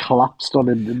 It just collapsed on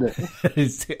him, didn't it?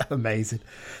 It's amazing.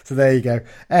 So there you go.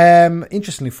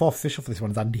 Interestingly, fourth official for this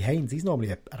one is Andy Haynes. He's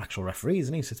normally an actual referee,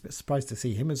 isn't he? So it's a bit surprised to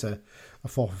see him as a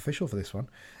fourth official for this one.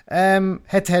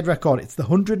 Head-to-head record. It's the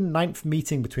 109th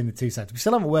meeting between the two sides. We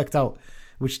still haven't worked out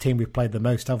which team we've played the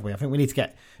most, have we? I think we need to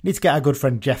get our good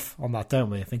friend Jeff on that,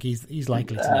 don't we? I think he's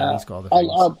likely to know. He's got other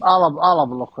things. I'll have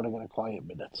a look when I get a quiet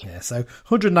minute. Yeah, so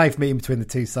 109th meeting between the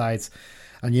two sides,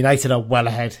 and United are well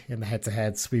ahead in the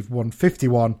head-to-heads. We've won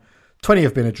 51, 20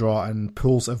 have been a draw, and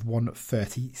Pools have won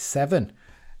 37.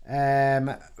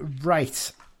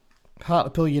 Right,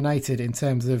 Hartlepool United in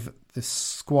terms of the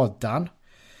squad, Dan.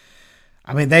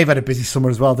 I mean, they've had a busy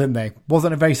summer as well, didn't they?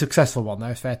 Wasn't a very successful one, though,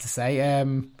 it's fair to say.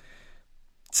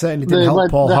 Certainly didn't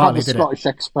help Paul Hartley, did it? They had a Scottish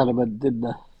experiment, didn't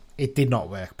they? It did not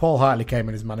work. Paul Hartley came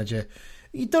in as manager.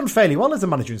 He'd done fairly well as a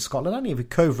manager in Scotland, hadn't he, with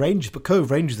Cove Rangers, but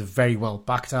Cove Rangers are very well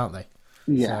backed, aren't they?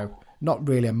 Yeah. So not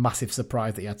really a massive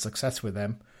surprise that he had success with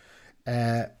them.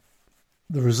 The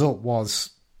result was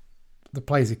the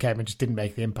players who came in just didn't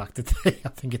make the impact that they, I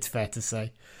think it's fair to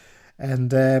say.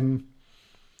 And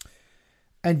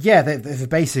yeah, they've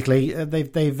basically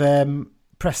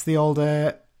pressed the old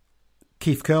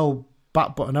Keith Curl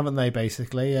back button, haven't they,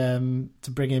 basically,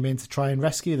 to bring him in to try and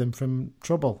rescue them from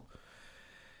trouble.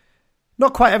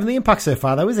 Not quite having the impact so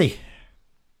far, though, is he?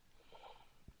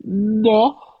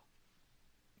 No.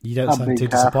 You don't sound too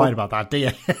disappointed about that, do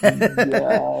you?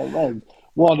 Yeah, well,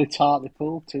 1 at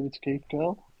Hartlepool, 2 to Keith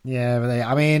Curl. Yeah, but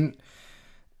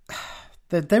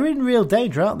they're in real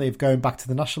danger, aren't they, of going back to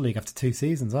the National League after 2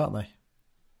 seasons, aren't they?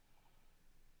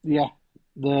 Yeah.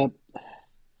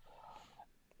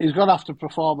 He's going to have to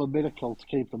perform a miracle to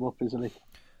keep them up, isn't he?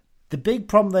 The big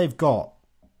problem they've got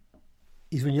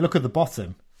is when you look at the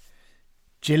bottom,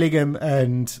 Gillingham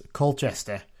and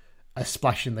Colchester are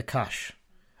splashing the cash.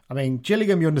 I mean,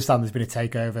 Gillingham, you understand there's been a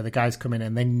takeover. The guys come in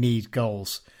and they need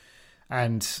goals.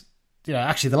 And,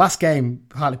 actually the last game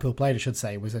Hartlepool played, I should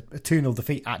say, was a 2-0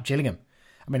 defeat at Gillingham.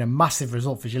 I mean, a massive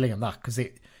result for Gillingham, that, because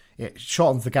it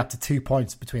shortens the gap to 2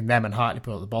 points between them and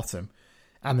Hartlepool at the bottom.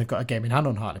 And they've got a game in hand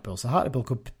on Hartlepool. So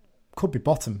Hartlepool could be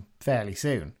bottom fairly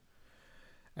soon.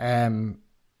 And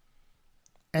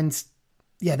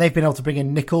yeah, they've been able to bring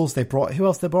in Nichols. Who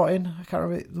else they brought in? I can't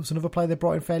remember. There was another player they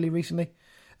brought in fairly recently.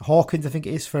 Hawkins, I think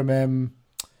it is, from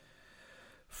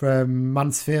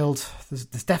Mansfield. There's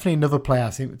definitely another player I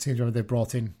seem to remember they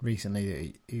brought in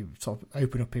recently. He sort of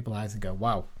opened up people's eyes and go,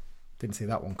 wow, didn't see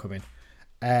that one coming.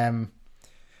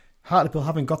 Hartlepool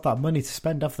haven't got that money to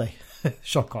spend, have they?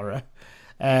 Shock horror.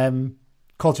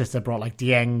 Colchester brought like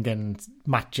Dieng and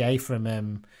Matt J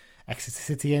from Exeter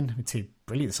City in. Two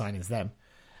brilliant signings, them.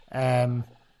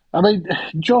 I mean,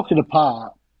 joking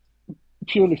apart,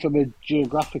 purely from a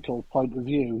geographical point of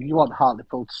view, you want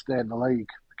Hartlepool to stay in the league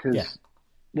because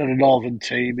they're a northern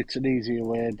team. It's an easy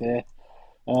away day.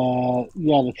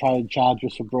 They try and charge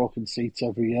us for broken seats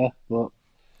every year, but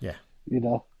I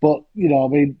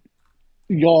mean,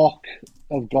 York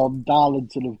have gone,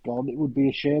 Darlington have gone. It would be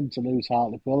a shame to lose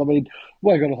Hartlepool. I mean,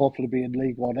 we're going to hopefully be in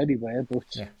League One anyway, but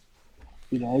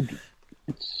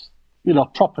it's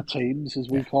proper teams as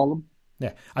we call them.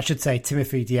 Yeah, I should say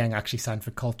Timothy Dieng actually signed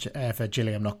for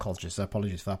Gillingham, not Colchester, so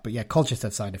apologies for that. But yeah, Colchester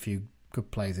have signed a few good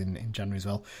players in January as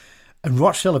well. And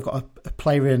Rochdale have got a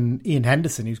player in Ian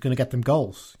Henderson who's going to get them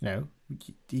goals.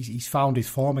 He's found his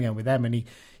form again with them, and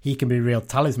he can be a real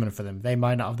talisman for them. They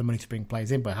might not have the money to bring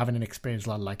players in, but having an experienced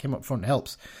lad like him up front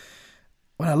helps.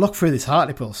 When I look through this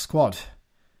Hartlepool squad,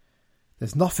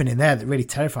 there's nothing in there that really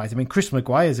terrifies. I mean, Chris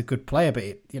Maguire's a good player, but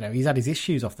he's had his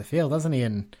issues off the field, hasn't he?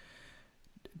 And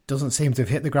doesn't seem to have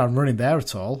hit the ground running there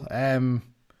at all.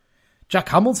 Jack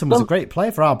Hamilton was a great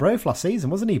player for Arbroath last season,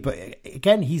 wasn't he? But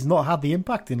again, he's not had the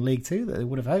impact in League Two that they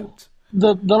would have hoped.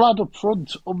 The lad up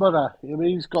front, Umara,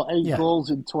 he's got 8 goals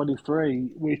in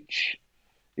 23, which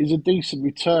is a decent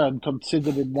return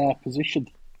considering their position.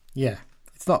 Yeah.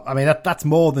 It's not. I mean, that's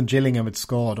more than Gillingham had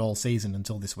scored all season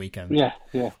until this weekend. Yeah.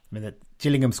 I mean,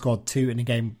 Gillingham scored 2 in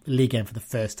a league game for the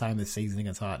first time this season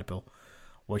against Hartlepool,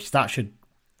 which that should.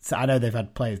 So I know they've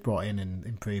had players brought in and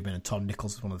improvement, and Tom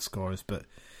Nichols is one of the scorers, but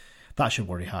that should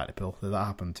worry Hartlepool that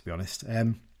happened, to be honest.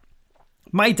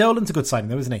 Matty Dolan's a good signing,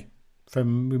 though, isn't he? We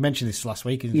mentioned this last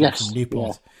week. From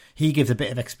Newport. Yeah. He gives a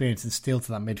bit of experience and steel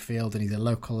to that midfield, and he's a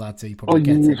local lad, so he probably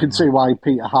gets it. You can see why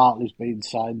Peter Hartley's been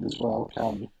signed as well,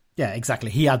 can't you? Yeah, exactly.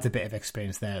 He adds a bit of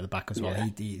experience there at the back as well. Yeah.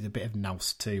 He's a bit of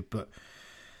nous too. But,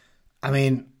 I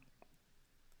mean,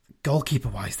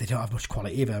 goalkeeper-wise, they don't have much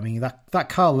quality either. I mean, that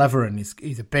Carl Leveron,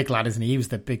 he's a big lad, isn't he? He was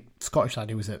the big Scottish lad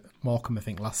who was at Morecambe, I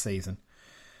think, last season.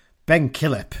 Ben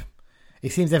Killip,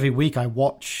 it seems every week I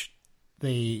watch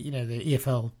the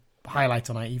EFL highlight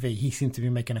on ITV, he seems to be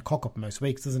making a cock-up most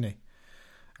weeks, doesn't he?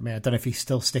 I mean, I don't know if he's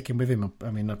still sticking with him.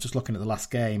 I mean, I'm just looking at the last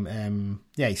game.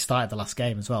 He started the last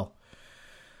game as well.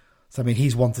 So, I mean,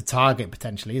 he's one to target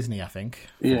potentially, isn't he, I think?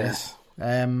 Yes.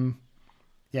 In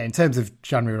terms of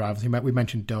January arrivals, we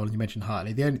mentioned Dolan, you mentioned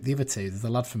Hartley. The other two, there's a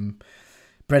lad from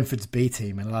Brentford's B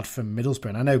team and a lad from Middlesbrough.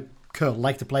 And I know Kurt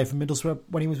liked to play for Middlesbrough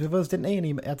when he was with us, didn't he? And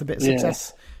he had a bit of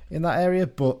success in that area,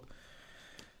 but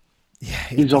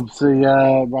he's obviously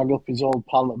rang up his old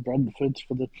pal at Brentford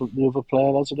for the other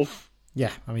player, hasn't he?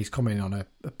 Yeah, I mean, he's coming in on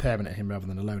a permanent him rather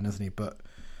than a loan, hasn't he? But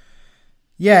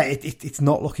yeah, it's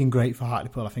not looking great for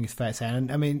Hartlepool, I think it's fair to say.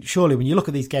 And I mean, surely when you look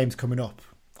at these games coming up,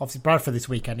 obviously Bradford this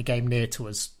weekend, a game near to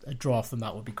us, a draw from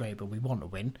that would be great, but we want to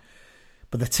win.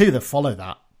 But the two that follow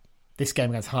that, this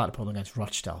game against Hartlepool and against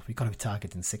Rochdale, we've got to be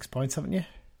targeting 6 points, haven't you?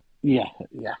 Yeah.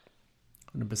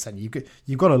 100%.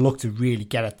 You've got to look to really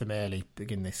get at them early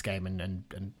in this game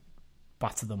and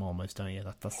batter them almost, don't you?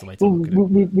 That's the way to look at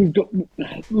it. We've got,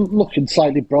 looking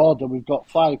slightly broader, we've got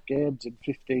 5 games in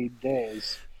 15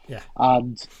 days. Yeah.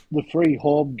 And the 3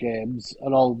 home games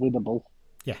are all winnable.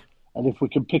 Yeah. And if we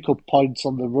can pick up points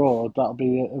on the road, that'll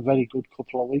be a very good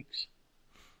couple of weeks.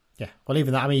 Yeah. Well,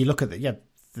 even that, I mean, you look at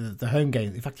the home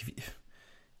games. In fact,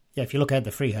 if you look at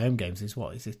the 3 home games,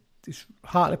 it's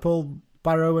Hartlepool,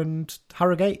 Barrow and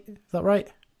Harrogate. Is that right?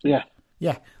 Yeah.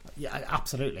 Yeah,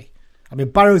 absolutely. I mean,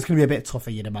 Barrow's going to be a bit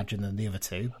tougher, you'd imagine, than the other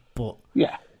two, but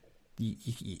yeah,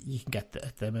 you can get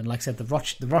at them. And like I said, the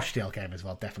Rochdale game as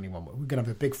well, definitely one. We're going to have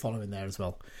a big following there as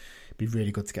well. It'd be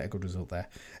really good to get a good result there.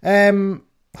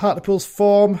 Hartlepool's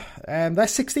form, they're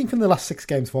 16th in the last 6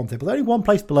 games form table. They're only one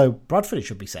place below Bradford, it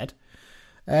should be said.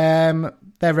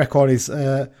 Their record is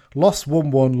loss,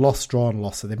 1-1, loss, draw, and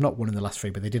loss. So they've not won in the last 3,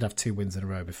 but they did have 2 wins in a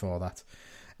row before that.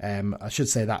 I should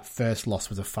say that first loss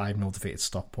was a 5-0 defeat at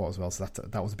Stockport as well, so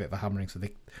that was a bit of a hammering. So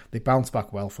they bounced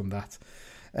back well from that.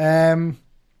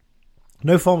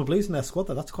 No former Blues in their squad,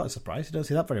 though. That's quite a surprise. You don't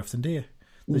see that very often, do you?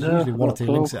 There's usually 1 or 2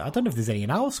 links. I don't know if there's any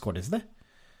in our squad, is there?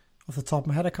 Off the top of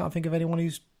my head, I can't think of anyone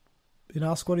who's in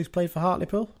our squad who's played for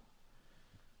Hartlepool.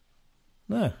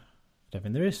 No, I don't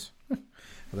think there is. Well,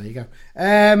 there you go.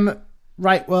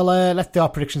 Right, well, let's do our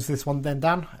predictions for this one then,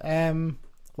 Dan.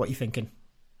 What are you thinking?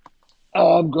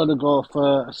 I'm going to go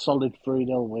for a solid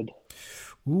 3-0 win.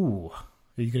 Ooh,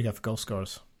 who are you going to go for goal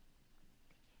scorers?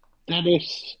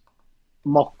 Dennis,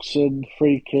 Moxon,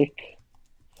 free kick,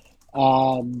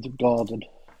 and Gordon.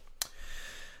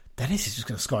 Dennis is just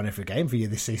going to score in every game for you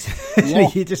this season. Yeah.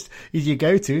 He's your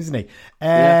go-to, isn't he?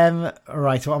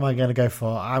 Right, what am I going to go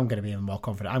for? I'm going to be even more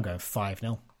confident. I'm going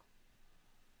 5-0.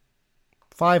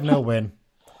 5-0 win.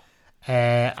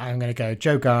 I'm going to go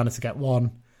Joe Garner to get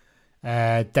 1.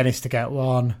 Dennis to get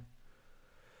 1.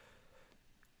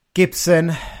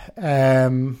 Gibson,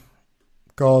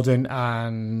 Gordon,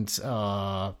 and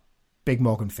Big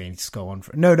Morgan Feeney to score 1.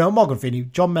 No, Morgan Feeney,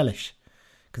 John Mellish.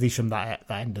 Because he's from that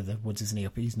end of the woods, isn't he?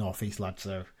 He's north-east lad,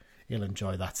 so he'll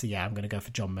enjoy that. So yeah, I'm going to go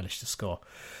for John Mellish to score.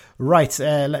 Right,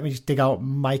 let me just dig out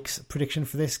Mike's prediction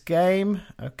for this game.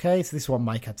 Okay, so this is what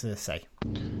Mike had to say.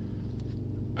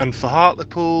 And for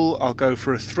Hartlepool, I'll go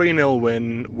for a 3-0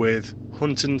 win with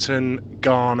Huntington,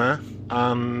 Garner,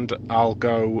 and I'll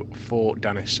go for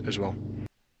Dennis as well.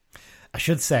 I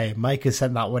should say, Mike has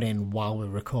sent that one in while we're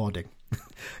recording.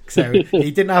 So he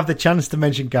didn't have the chance to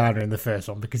mention Garner in the first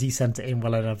one because he sent it in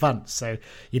well in advance. So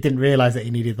he didn't realise that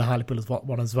he needed the Hartlepool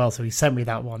one as well. So he sent me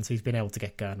that one. So he's been able to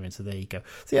get Garner in. So there you go.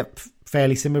 So yeah,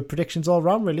 fairly similar predictions all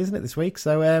round, really, isn't it, this week?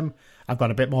 So I've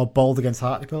gone a bit more bold against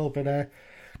Hartlepool,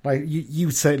 but you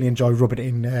certainly enjoy rubbing it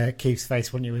in Keith's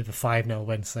face, wouldn't you, with a 5-0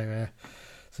 win? So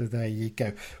there you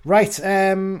go. Right.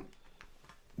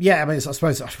 Yeah, I mean, I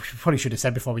suppose I probably should have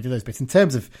said before we do those bits. In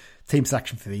terms of team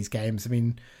selection for these games, I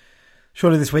mean,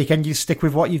 surely this weekend you stick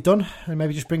with what you've done and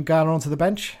maybe just bring Garner onto the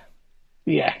bench?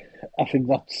 Yeah, I think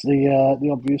that's the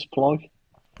obvious ploy.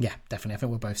 Yeah, definitely. I think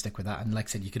we'll both stick with that. And like I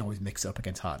said, you can always mix it up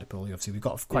against Hartlepool. Obviously, we've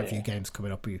got quite a few games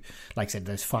coming up. Like I said,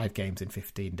 there's 5 games in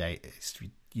 15 days.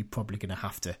 You're probably going to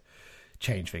have to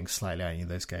change things slightly, aren't you,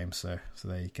 those games? So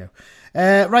there you go.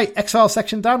 Right, XR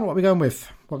section, Dan, what are we going with?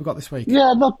 What have we got this week?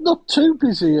 Yeah, not too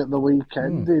busy at the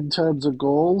weekend in terms of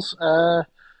goals.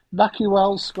 Naki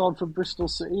Wells scored for Bristol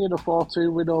City in a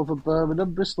 4-2 win over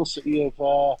Birmingham. Bristol City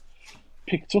have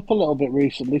picked up a little bit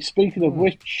recently. Speaking of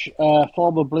which,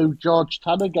 former Blue George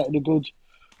Tanner getting a good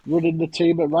run in the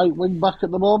team at right wing back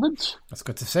at the moment. That's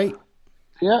good to see.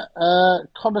 Yeah,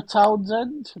 Connor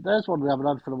Townsend, there's one we haven't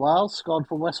had for a while, scored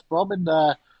for West Brom in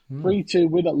their 3-2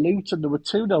 win at Luton. They were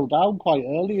 2-0 down quite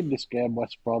early in this game,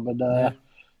 West Brom, and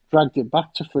dragged it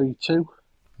back to 3-2.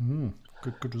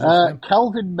 Good result.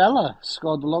 Kelvin Meller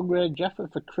scored a long-range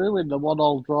effort for Crewe in the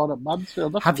 1-1 draw at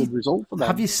Mansfield. That's a good result for them.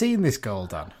 Have you seen this goal,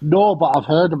 Dan? No, but I've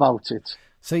heard about it.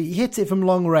 So he hits it from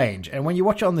long range, and when you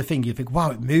watch it on the thing, you think, wow,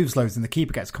 it moves loads, and the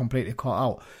keeper gets completely caught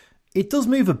out. It does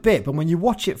move a bit, but when you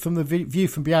watch it from the view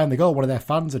from behind the goal, one of their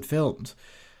fans had filmed,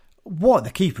 what the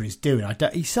keeper is doing,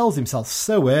 he sells himself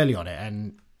so early on it,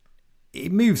 and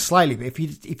it moves slightly, but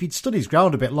if he'd stood his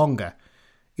ground a bit longer,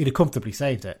 he'd have comfortably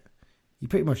saved it. He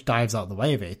pretty much dives out of the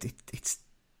way of it. It's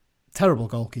terrible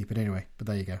goalkeeping anyway, but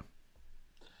there you go.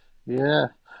 Yeah.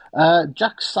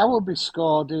 Jack Sowerby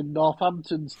scored in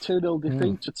Northampton's 2-0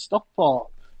 defeat at Stockport.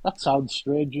 That sounds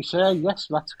strange, you say. Yes,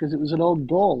 that's because it was an own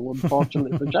goal,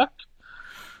 unfortunately for Jack.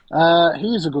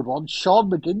 Here's a good one.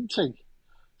 Sean McGinty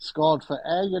scored for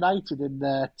Ayr United in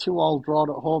their 2-2 draw at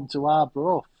home to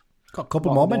Arbroath. Got a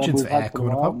couple more mentions for Ayr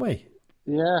coming up, haven't we?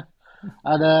 Yeah.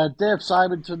 And Dave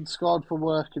Simonton scored for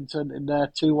Workington in their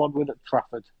 2-1 win at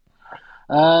Trafford.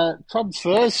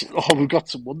 Transfers. Oh, we've got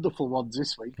some wonderful ones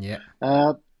this week. Yeah.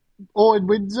 Owen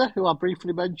Windsor, who I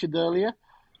briefly mentioned earlier,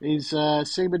 is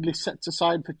seemingly set to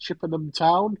sign for Chippenham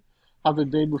Town, having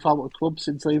been without a club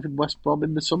since leaving West Brom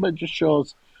in the summer. It just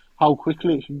shows how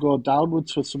quickly it can go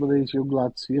downwards for some of these young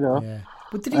lads, you know. Yeah.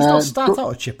 But did he not start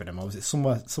out at Chippenham, or was it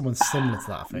someone similar to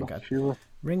that, I think? Not sure.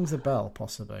 Rings a bell,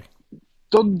 possibly.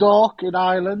 Dundalk in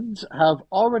Ireland have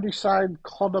already signed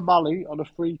Conor Malley on a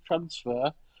free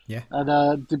transfer. Yeah.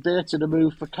 And debating a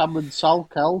move for Cameron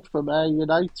Salkeld from Ayr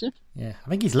United. Yeah, I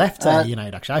think he's left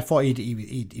United, actually. I thought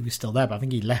he was still there, but I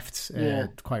think he left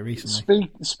quite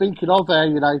recently. Speaking of Ayr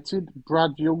United,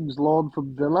 Brad Young's loan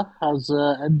from Villa has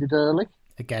ended early.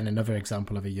 Again, another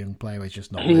example of a young player who's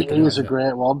just not He is a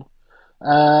great one.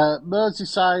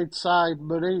 Merseyside side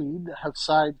Marine have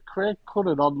signed Craig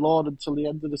Curran on loan until the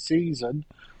end of the season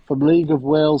from League of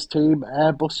Wales team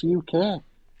Airbus UK.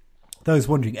 Those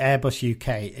wondering, Airbus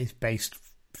UK is based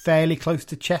fairly close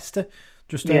to Chester,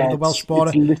 just over the Welsh border.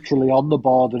 It's literally on the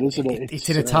border, isn't it? It's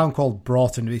in a town called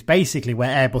Broughton. It's basically where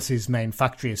Airbus's main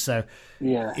factory is. So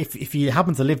if you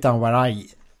happen to live down where I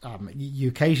am, you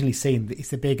occasionally see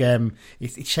it's a big,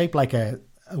 it's shaped like a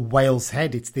whale's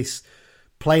head. It's this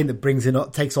plane that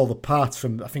takes all the parts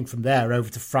from there over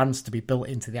to France to be built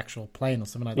into the actual plane or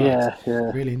something like that.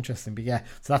 It's really interesting. But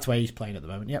so that's where he's playing at the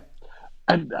moment. Yep.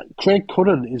 And Craig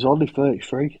Curran is only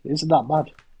 33. Isn't that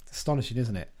mad? It's astonishing,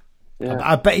 isn't it? Yeah.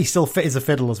 I bet he's still fit as a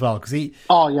fiddle as well, because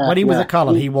when he was at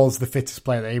Carlisle, he was the fittest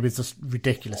player. He was just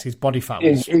ridiculous. His body fat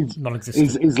was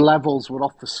non-existent. His levels were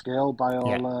off the scale by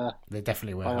all. They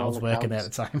definitely were. I was working there at the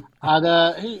time.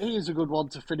 And he is a good one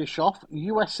to finish off.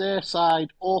 USA side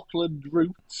Auckland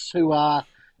Roots, who are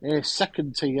a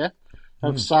second tier,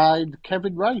 have signed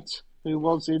Kevin Wright, who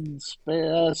was in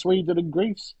Sweden and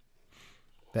Greece.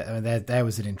 There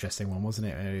was an interesting one, wasn't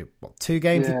it? 2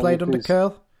 games he played under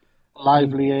Curl?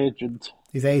 Lively agent.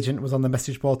 His agent was on the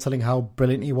message board telling how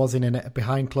brilliant he was in a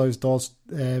behind closed doors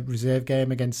reserve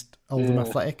game against Oldham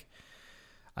Athletic.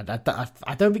 I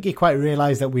don't think he quite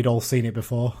realised that we'd all seen it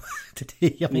before, did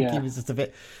he? I think he was just a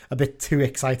bit too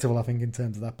excitable, I think, in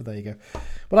terms of that. But there you go.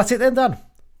 Well, that's it then, Dan.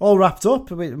 All wrapped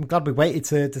up. I'm glad we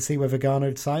waited to see whether Garner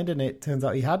had signed, and it turns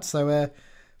out he had. So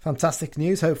fantastic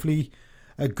news. Hopefully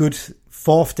a good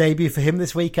 4th debut for him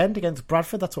this weekend against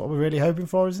Bradford. That's what we're really hoping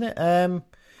for, isn't it?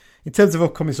 In terms of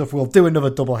upcoming stuff, we'll do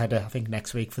another doubleheader, I think,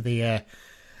 next week for the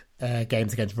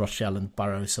games against Rochelle and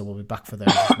Barrow, so we'll be back for those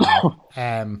as well.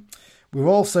 We're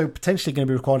also potentially going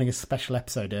to be recording a special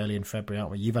episode early in February,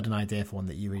 aren't we? You've had an idea for one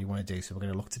that you really want to do, so we're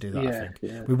going to look to do that, I think.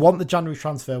 Yeah. We want the January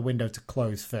transfer window to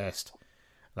close first.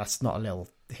 That's not a little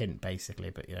hint,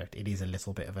 basically, but it is a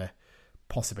little bit of a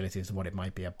possibility as to what it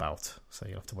might be about, so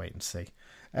you'll have to wait and see.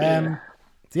 So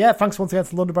thanks once again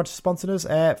to London Bradford sponsoring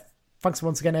us. Thanks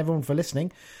once again, everyone, for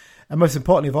listening. And most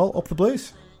importantly of all, up the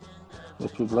Blues.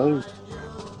 Up the Blues.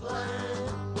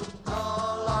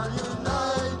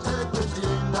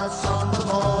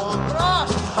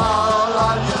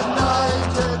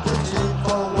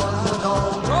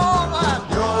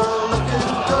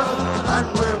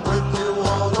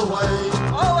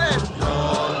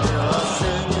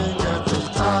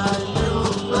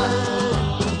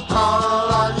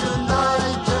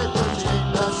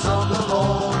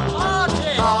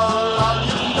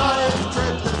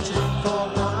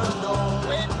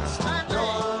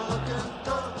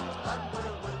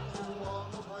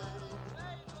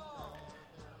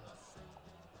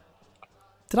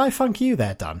 Did I thank you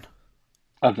there, Dan?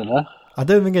 I don't know. I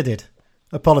don't think I did.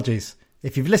 Apologies.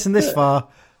 If you've listened this far,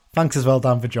 thanks as well,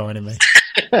 Dan, for joining me.